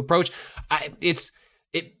way you approach.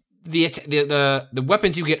 The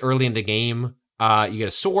weapons you get early in the game, you get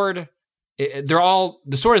a sword. The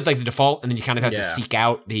sword is like the default, and then you kind of have to seek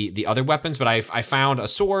out the other weapons. But I found a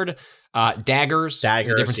sword, daggers.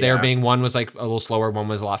 The difference there being one was like a little slower, one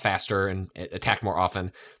was a lot faster and it attacked more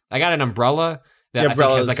often. I got an umbrella that I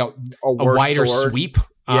think has like a wider sweep.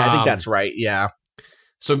 Yeah, I think that's right. Yeah.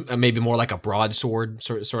 So maybe more like a broadsword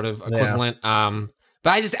sort of equivalent. Yeah.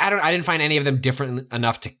 But I didn't find any of them different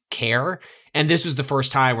enough to care. And this was the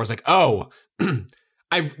first time where I was like,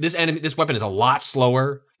 this weapon is a lot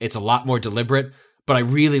slower. It's a lot more deliberate, but I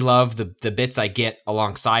really love the bits I get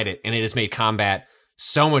alongside it, and it has made combat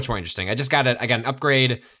so much more interesting. I got an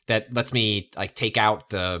upgrade that lets me like take out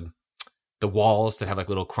the walls that have like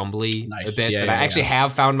little crumbly bits, and I actually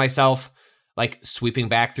have found myself like sweeping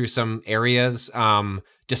back through some areas,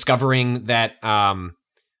 discovering that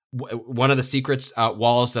one of the secrets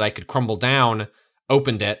walls that I could crumble down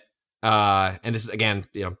opened it. And this is, again,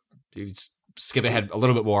 skip ahead a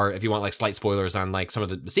little bit more if you want like slight spoilers on like some of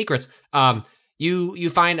the secrets. You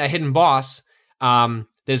find a hidden boss that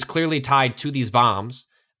is clearly tied to these bombs,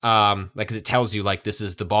 like, because it tells you like this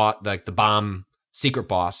is the bomb secret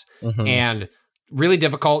boss, and really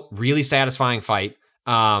difficult, really satisfying fight.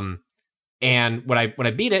 And when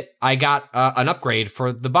I beat it, I got an upgrade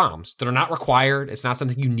for the bombs that are not required. It's not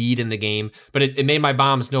something you need in the game, but it made my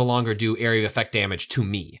bombs no longer do area of effect damage to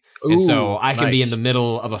me. Ooh, and so I can be nice. in the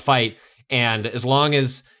middle of a fight, and as long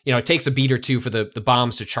as it takes a beat or two for the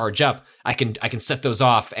bombs to charge up, I can set those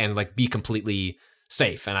off and like be completely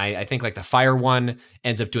safe. And I think like the fire one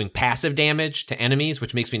ends up doing passive damage to enemies,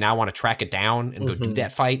 which makes me now want to track it down and go do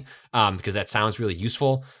that fight because that sounds really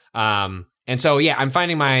useful. And so yeah, I'm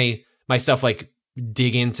finding myself like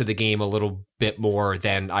dig into the game a little bit more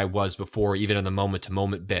than I was before, even in the moment to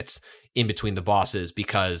moment bits in between the bosses,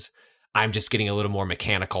 because I'm just getting a little more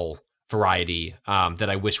mechanical variety that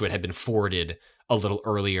I wish would have been forwarded a little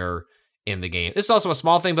earlier in the game. This is also a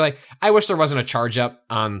small thing, but like I wish there wasn't a charge up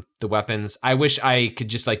on the weapons. I wish I could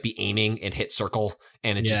just like be aiming and hit circle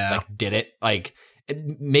and it just like did it. Like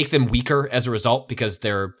make them weaker as a result because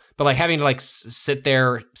but like having to like sit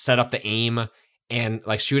there, set up the aim and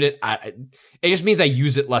like shoot it, it just means I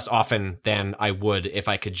use it less often than I would if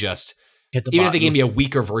I could just hit the even button. if they gave me a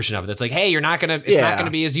weaker version of it. It's like, hey, it's not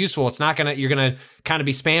gonna be as useful. You're gonna kind of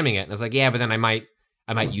be spamming it. And it's like, yeah, but then I might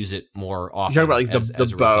use it more often. You're talking about like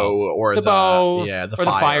the bow or the bow, the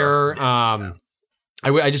fire. Yeah.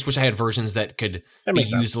 I just wish I had versions that could be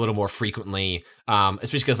used sense. a little more frequently,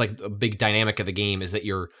 especially because like a big dynamic of the game is that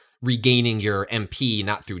you're regaining your MP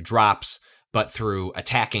not through drops, but through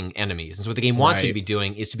attacking enemies. And so what the game wants you to be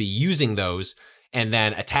doing is to be using those and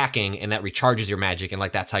then attacking, and that recharges your magic, and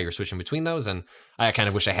like that's how you're switching between those. And I kind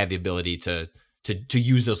of wish I had the ability to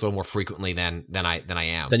use those a little more frequently than I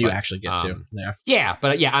am. Then you actually get to. Yeah,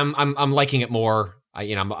 but yeah, I'm liking it more.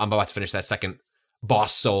 I'm about to finish that second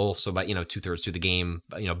boss soul, so about 2/3 through the game,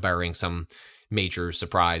 barring some major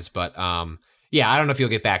surprise. But yeah, I don't know if you'll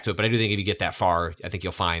get back to it, but I do think if you get that far, I think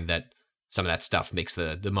you'll find that some of that stuff makes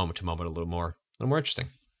the moment to moment a little more interesting.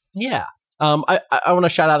 Yeah. I want to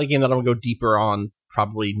shout out a game that I'm gonna go deeper on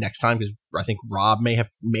probably next time because I think Rob may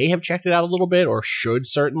have checked it out a little bit or should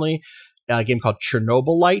certainly. A game called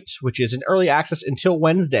Chernobyl Light, which is in early access until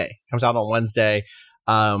Wednesday. Comes out on Wednesday.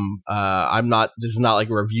 This is not like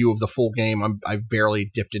a review of the full game. I've barely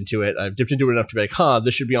dipped into it. I've dipped into it enough to be like,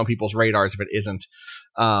 this should be on people's radars if it isn't.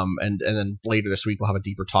 And then later this week we'll have a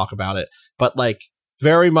deeper talk about it. But like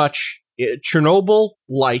very much Chernobyl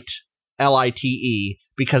Light, LITE,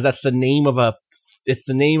 because that's the name of a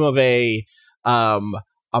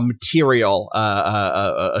material,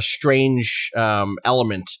 a strange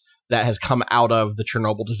element that has come out of the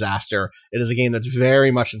Chernobyl disaster. It is a game that's very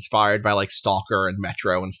much inspired by like Stalker and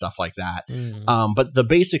Metro and stuff like that. But the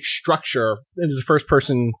basic structure, it is a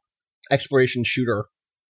first-person exploration shooter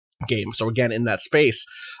game. So again, in that space.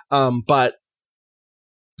 But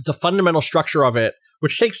the fundamental structure of it,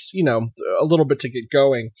 which takes, a little bit to get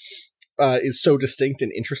going, is so distinct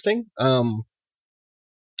and interesting.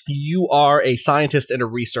 You are a scientist and a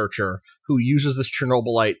researcher who uses this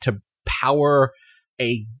Chernobyl Light to power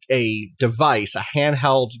a device, a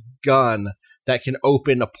handheld gun that can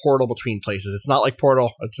open a portal between places. It's not like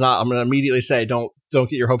Portal. It's not. I'm going to immediately say, don't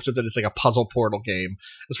get your hopes up that it's like a puzzle Portal game.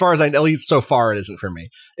 As far as at least so far, it isn't for me.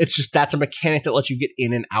 It's just that's a mechanic that lets you get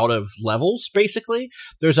in and out of levels. Basically,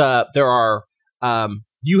 you have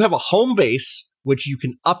a home base which you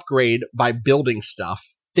can upgrade by building stuff.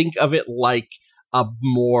 Think of it like a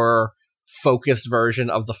more focused version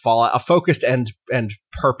of the Fallout, a focused and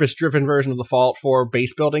purpose-driven version of the Fallout 4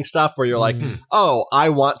 base building stuff, where you're like, oh, I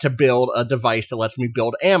want to build a device that lets me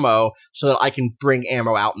build ammo so that I can bring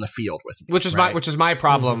ammo out in the field with me. Which is my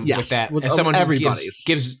problem with that. As someone who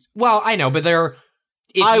gives well, I know, but there.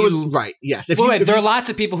 Yes. There are lots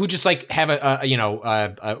of people who just like have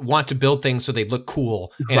want to build things so they look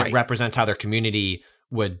cool and it represents how their community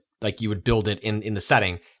would. Like you would build it in the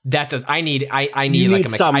setting. That does. I need like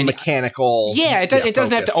some mechanical. Yeah, it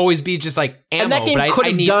doesn't have to always be just like ammo. And that game but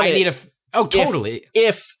I need totally.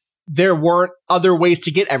 If there weren't other ways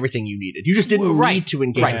to get everything you needed, you just didn't need to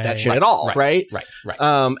engage with that shit at all, right?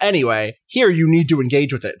 Anyway, here you need to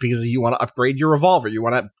engage with it because you want to upgrade your revolver, you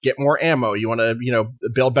want to get more ammo, you want to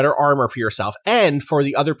build better armor for yourself and for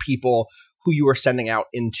the other people who you are sending out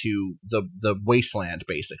into the wasteland.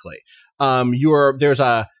 Basically, there's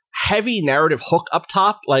a heavy narrative hook up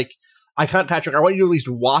top. Like, Patrick, I want you to at least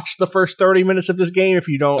watch the first 30 minutes of this game if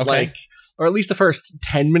you don't or at least the first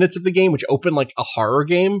 10 minutes of the game, which open like a horror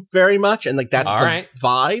game very much. And like, that's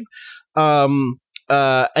vibe.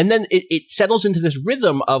 And then it settles into this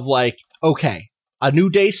rhythm of like, okay, a new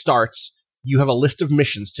day starts. You have a list of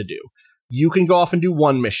missions to do. You can go off and do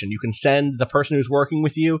one mission. You can send the person who's working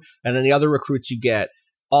with you and then the other recruits you get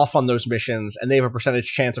off on those missions, and they have a percentage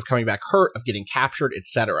chance of coming back hurt, of getting captured,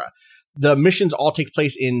 etc. the missions all take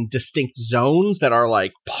place in distinct zones that are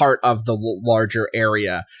like part of the larger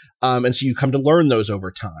area. And so you come to learn those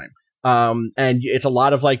over time. And it's a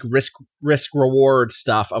lot of like risk reward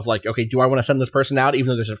stuff of like, okay, do I want to send this person out even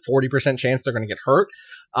though there's a 40% chance they're going to get hurt?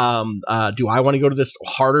 Do I want to go to this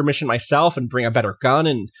harder mission myself and bring a better gun?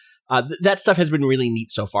 And that stuff has been really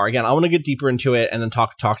neat so far. Again, I want to get deeper into it and then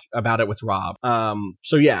talk about it with Rob.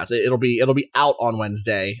 So yeah, it'll be out on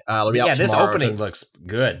Wednesday. It'll be out tomorrow. This opening looks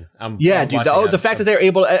good. The fact that they're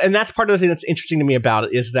able, and that's part of the thing that's interesting to me about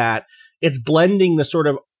it is that it's blending the sort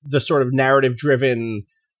of narrative driven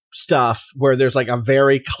stuff where there's like a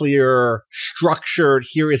very clear structured,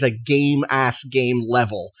 here is a game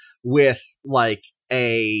level with like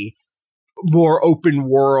a more open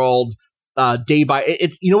world day by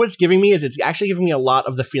it's, you know what it's giving me is it's actually giving me a lot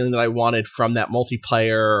of the feeling that I wanted from that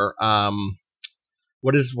multiplayer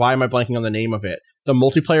why am I blanking on the name of it, the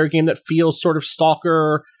multiplayer game that feels sort of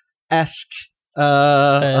Stalker-esque.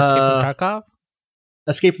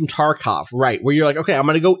 Escape from Tarkov, right, where you're like, okay, I'm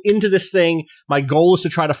going to go into this thing, my goal is to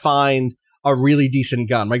try to find a really decent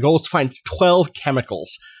gun. My goal is to find 12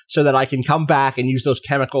 chemicals so that I can come back and use those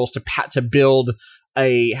chemicals to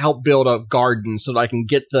help build a garden so that I can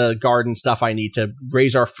get the garden stuff I need to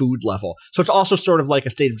raise our food level. So it's also sort of like a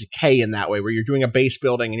State of Decay in that way, where you're doing a base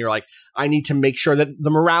building and you're like, I need to make sure that the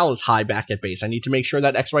morale is high back at base. I need to make sure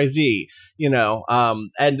that XYZ,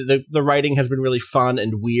 and the writing has been really fun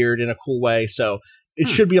and weird in a cool way. So it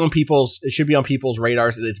should be on people's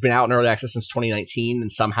radars. It's been out in early access since 2019, and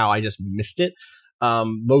somehow I just missed it.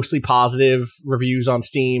 Mostly positive reviews on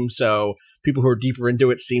Steam, so people who are deeper into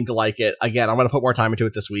it seem to like it. Again, I'm going to put more time into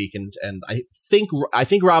it this week, and I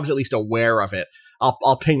think Rob's at least aware of it.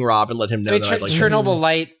 I'll ping Rob and let him know. Chernobyl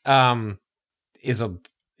Light is a.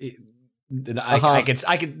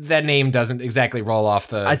 I could. That name doesn't exactly roll off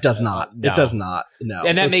the. It does not. No. It does not. No.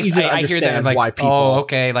 And that makes I hear that. I'm like, why people,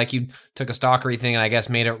 okay, like you took a stalkery thing and I guess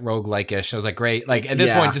made it roguelike-ish. I was like, great. Like at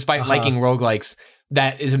this point, despite liking roguelikes,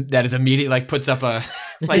 that is immediately like puts up a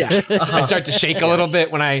like. I start to shake a little bit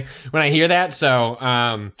when I hear that. So,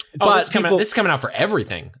 this is coming out for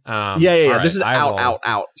everything. Right, this is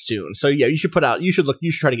out soon. So yeah, you should try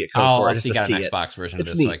to get code for it. I'll seek out an Xbox version of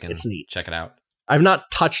this so I can check it out. I've not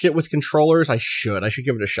touched it with controllers. I should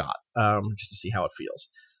give it a shot, just to see how it feels.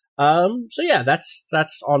 So yeah, that's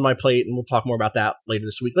on my plate, and we'll talk more about that later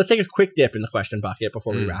this week. Let's take a quick dip in the question bucket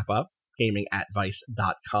before we wrap up.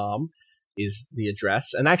 Gaming@vice.com is the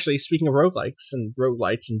address. And actually, speaking of roguelikes and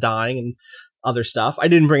roguelites and dying and other stuff, I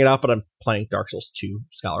didn't bring it up, but I'm playing Dark Souls 2,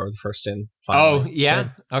 Scholar of the First Sin. Finally. Oh, yeah?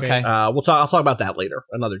 Good. Okay. I'll talk about that later,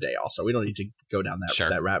 another day also. We don't need to go down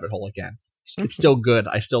that rabbit hole again. It's still good.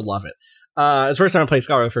 I still love it. It's the first time I played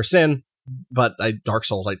Scholar of the First Sin, but Dark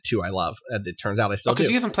Souls 2 I love, and it turns out I still do. Because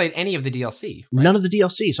you haven't played any of the DLC. Right? None of the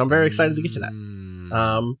DLC, so I'm very excited to get to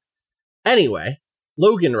that. Anyway,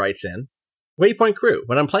 Logan writes in, Waypoint Crew,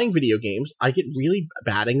 when I'm playing video games, I get really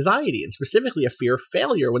bad anxiety, and specifically a fear of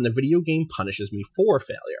failure when the video game punishes me for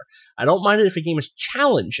failure. I don't mind it if a game is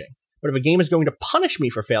challenging, but if a game is going to punish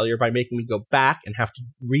me for failure by making me go back and have to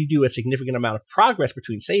redo a significant amount of progress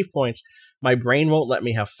between save points, my brain won't let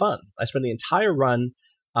me have fun. I spend the entire run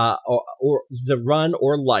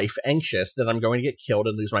or life anxious that I'm going to get killed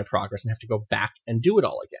and lose my progress and have to go back and do it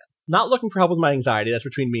all again. Not looking for help with my anxiety. That's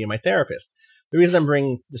between me and my therapist. The reason I'm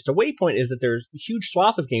bringing this to Waypoint is that there's a huge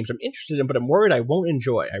swath of games I'm interested in, but I'm worried I won't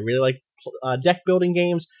enjoy. I really like deck building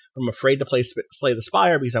games. I'm afraid to play Slay the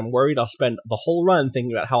Spire because I'm worried I'll spend the whole run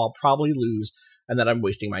thinking about how I'll probably lose and that I'm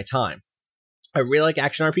wasting my time. I really like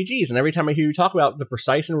action RPGs, and every time I hear you talk about the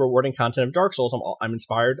precise and rewarding content of Dark Souls, I'm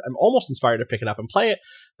inspired. I'm almost inspired to pick it up and play it,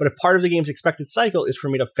 but if part of the game's expected cycle is for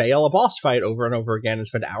me to fail a boss fight over and over again and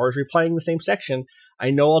spend hours replaying the same section,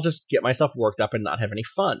 I know I'll just get myself worked up and not have any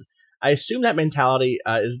fun. I assume that mentality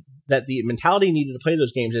is that the mentality needed to play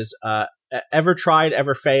those games is ever tried,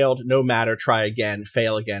 ever failed, no matter, try again,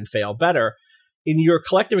 fail better. In your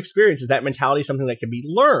collective experience, is that mentality something that can be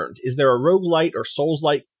learned? Is there a roguelite or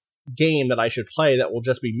Souls-like game that I should play that will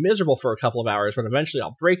just be miserable for a couple of hours, but eventually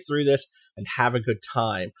I'll break through this and have a good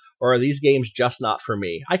time? Or are these games just not for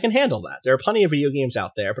me? I can handle that. There are plenty of video games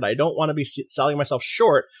out there, but I don't want to be selling myself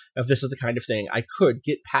short if this is the kind of thing I could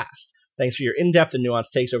get past. Thanks for your in-depth and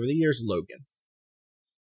nuanced takes over the years, Logan.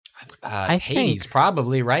 Hades,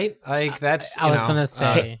 probably, right? Like that's. I was gonna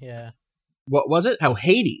say, yeah. What was it? Oh,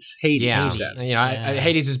 Hades. Yeah.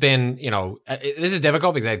 Hades has been. This is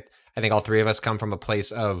difficult because I think all three of us come from a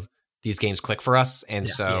place of these games click for us, and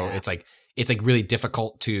so it's like really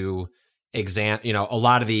difficult to examine. A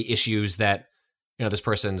lot of the issues that this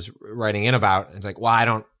person's writing in about. It's like, well, I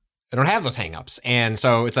don't have those hangups, and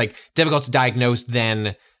so it's like difficult to diagnose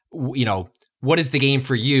then. what is the game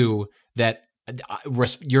for you that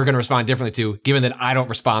you're going to respond differently to, given that I don't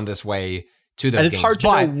respond this way to those games. And it's hard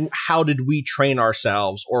to know how did we train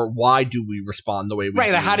ourselves, or why do we respond the way we do.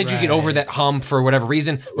 Right, how did you get over that hump for whatever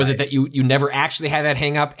reason? Was it that you never actually had that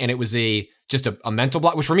hang up and it was just a mental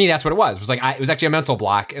block? Which for me, that's what it was. It was like, it was actually a mental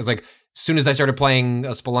block. It was like, as soon as I started playing a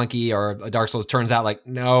Spelunky or a Dark Souls, it turns out like,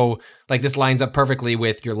 no, like this lines up perfectly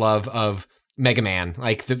with your love of Mega Man.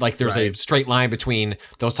 Like there's a straight line between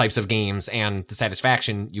those types of games and the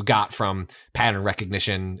satisfaction you got from pattern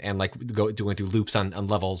recognition and like doing through loops on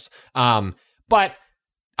levels. But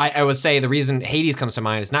I would say the reason Hades comes to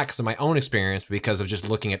mind is not because of my own experience, but because of just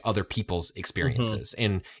looking at other people's experiences.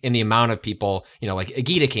 In the amount of people, like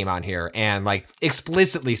Agita came on here and like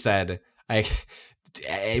explicitly said, I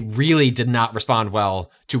really did not respond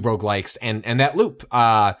well to roguelikes and that loop,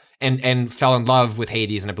 and fell in love with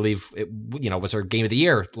Hades. And I believe it, was her game of the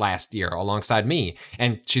year last year alongside me.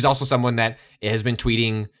 And she's also someone that has been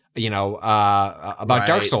tweeting, about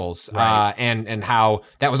Dark Souls, and how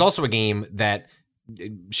that was also a game that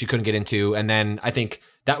she couldn't get into. And then I think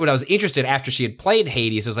that what I was interested after she had played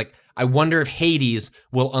Hades, I was like, I wonder if Hades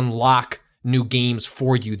will unlock new games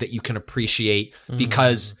for you that you can appreciate,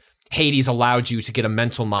 because Hades allowed you to get a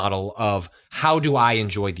mental model of how do I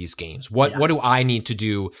enjoy these games? What do I need to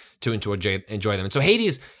do to enjoy them? And so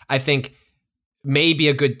Hades, I think, may be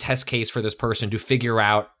a good test case for this person to figure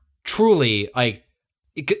out truly, like,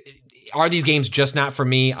 are these games just not for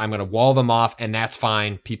me? I'm going to wall them off, and that's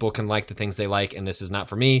fine. People can like the things they like, and this is not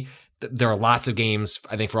for me. There are lots of games,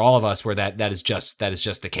 I think, for all of us where that is just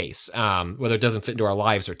the case, whether it doesn't fit into our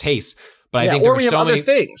lives or tastes. But I think or we have other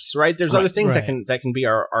things, right? There's other things that can be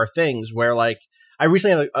our things. Where, like, I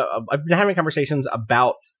recently I've been having conversations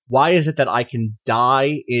about why is it that I can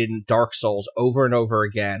die in Dark Souls over and over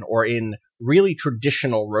again, or in really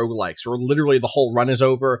traditional roguelikes, where literally the whole run is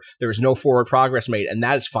over, there's no forward progress made, and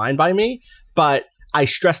that is fine by me. But I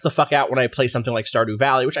stress the fuck out when I play something like Stardew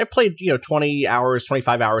Valley, which I played 20 hours,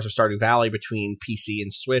 25 hours of Stardew Valley between PC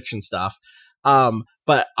and Switch and stuff.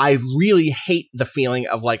 But I really hate the feeling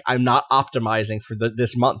of like, I'm not optimizing for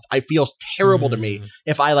this month. I feel terrible to me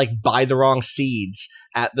if I like buy the wrong seeds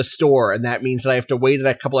at the store. And that means that I have to wait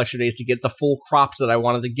a couple extra days to get the full crops that I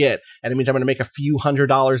wanted to get. And it means I'm going to make a few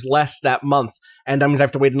 $100s less that month. And that means I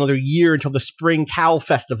have to wait another year until the Spring Cow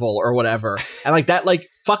Festival or whatever. And like that, like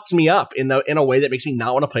fucks me up in a way that makes me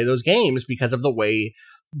not want to play those games because of the way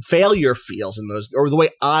failure feels in those, or the way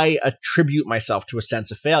I attribute myself to a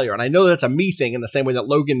sense of failure. And I know that's a me thing in the same way that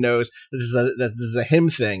Logan knows that this is a him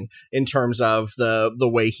thing in terms of the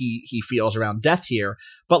way he feels around death here.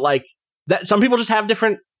 But like that, some people just have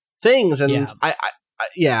different things. And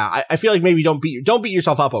I feel like maybe don't beat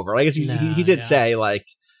yourself up over it. I guess he did say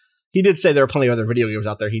there are plenty of other video games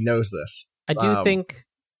out there. He knows this. I do think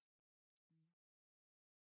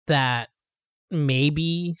that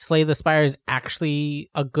maybe Slay the Spire is actually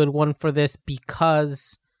a good one for this,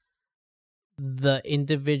 because to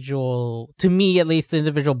me at least, the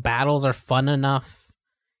individual battles are fun enough.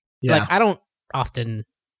 Yeah. Like, I don't often,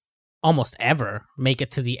 almost ever, make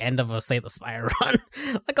it to the end of a Slay the Spire run.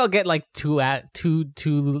 Like, I'll get like two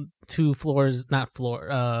floors, not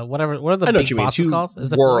floor, whatever. What are the big bosses called?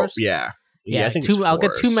 Is it floors? Yeah. I think I'll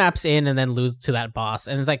get 2 maps in and then lose to that boss.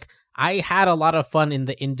 And it's like, I had a lot of fun in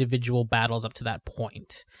the individual battles up to that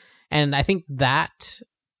point. And I think that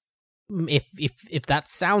if that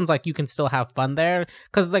sounds like you can still have fun there,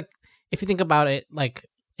 because like if you think about it, like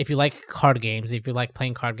if you like card games, if you like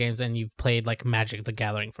playing card games and you've played like Magic the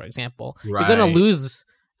Gathering, for example, you're gonna lose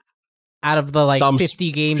out of the like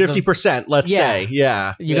 50 games, 50%, let's say.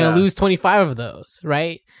 Yeah. You're gonna lose 25 of those,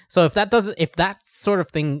 right? So if that sort of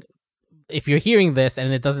thing, if you're hearing this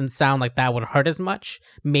and it doesn't sound like that would hurt as much,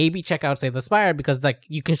 maybe check out Slay the Spire, because like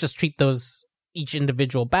you can just treat those each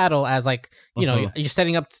individual battle as like, you're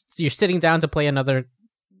sitting down to play another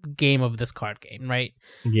game of this card game, right?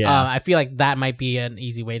 Yeah. I feel like that might be an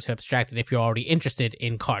easy way to abstract it if you're already interested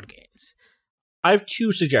in card games. I have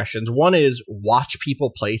 2 suggestions. One is watch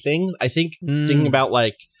people play things. I think thinking about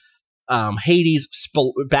like Hades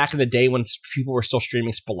back in the day when people were still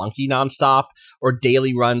streaming Spelunky nonstop, or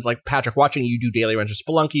daily runs, like Patrick, watching you do daily runs of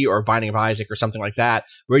Spelunky or Binding of Isaac or something like that,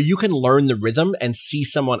 where you can learn the rhythm and see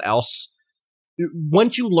someone else.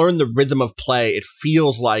 Once you learn the rhythm of play, it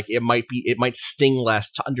feels like it might sting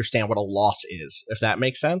less to understand what a loss is, if that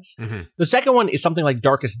makes sense. Mm-hmm. The second one is something like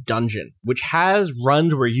Darkest Dungeon, which has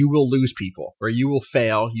runs where you will lose people, where you will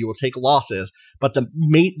fail, you will take losses, but the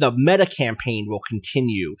meta campaign will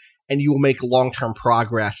continue. and you will make long-term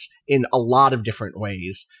progress in a lot of different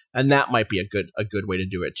ways. And that might be a good way to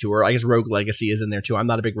do it too. Or I guess Rogue Legacy is in there too. I'm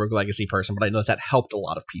not a big Rogue Legacy person, but I know that helped a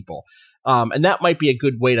lot of people. And that might be a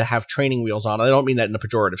good way to have training wheels on. I don't mean that in a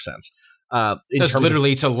pejorative sense. It's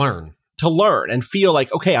literally to learn. To learn and feel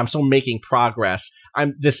like, okay, I'm still making progress.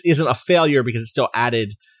 This isn't a failure because it still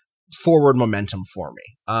added forward momentum for me.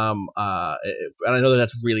 And I know that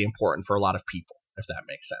that's really important for a lot of people, if that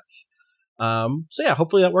makes sense. So yeah,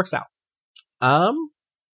 hopefully that works out.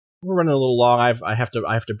 We're running a little long. I have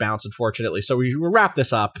to bounce, unfortunately. So we wrap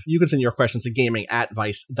this up. You can send your questions to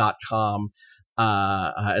gaming@vice.com.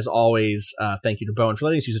 As always, thank you to Bowen for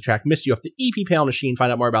letting us use the track Miss You off the EP Pale Machine.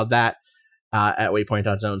 Find out more about that at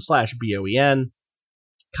waypoint.zone/BOEN.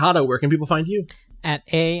 Kato, where can people find you? At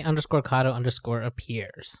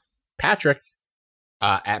 @A_Kato_appears. Patrick.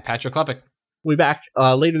 At Patrick Klepek. We'll be back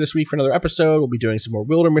later this week for another episode. We'll be doing some more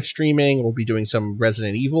Wildermyth streaming. We'll be doing some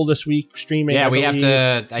Resident Evil this week streaming. Yeah, we have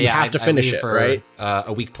to. You have to finish it, for, right?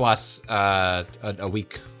 A week plus, a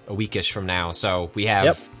weekish from now. So we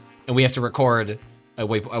have, and we have to record a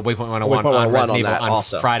Waypoint 101 on Resident Evil on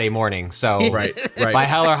Friday morning. So right. By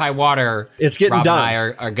hell or high water, it's getting Rob done. And I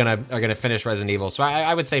are gonna finish Resident Evil. So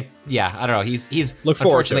I would say, yeah, I don't know. He's Look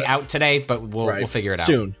forward unfortunately to it. out today, but we'll figure it out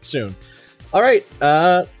soon. All right.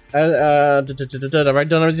 Have I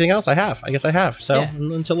done everything else? I guess I have. So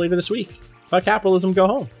until later this week. Fuck capitalism, go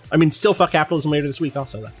home. I mean, still fuck capitalism later this week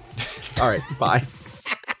also. Then. All right. Bye.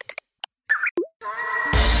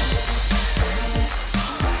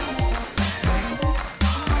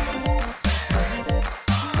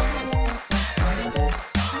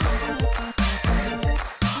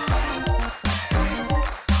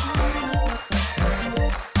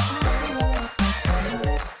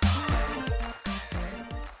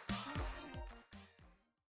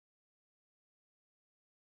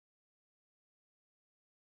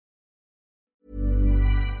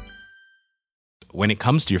 When it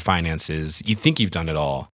comes to your finances, you think you've done it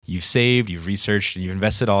all. You've saved, you've researched, and you've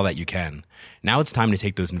invested all that you can. Now it's time to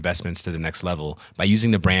take those investments to the next level by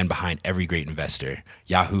using the brand behind every great investor,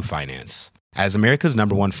 Yahoo Finance. As America's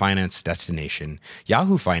 #1 finance destination,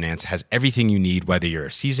 Yahoo Finance has everything you need, whether you're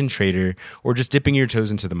a seasoned trader or just dipping your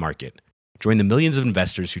toes into the market. Join the millions of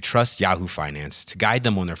investors who trust Yahoo Finance to guide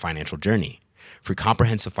them on their financial journey. For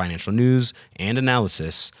comprehensive financial news and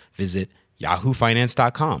analysis, visit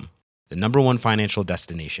yahoofinance.com. The #1 financial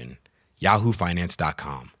destination,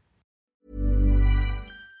 yahoofinance.com.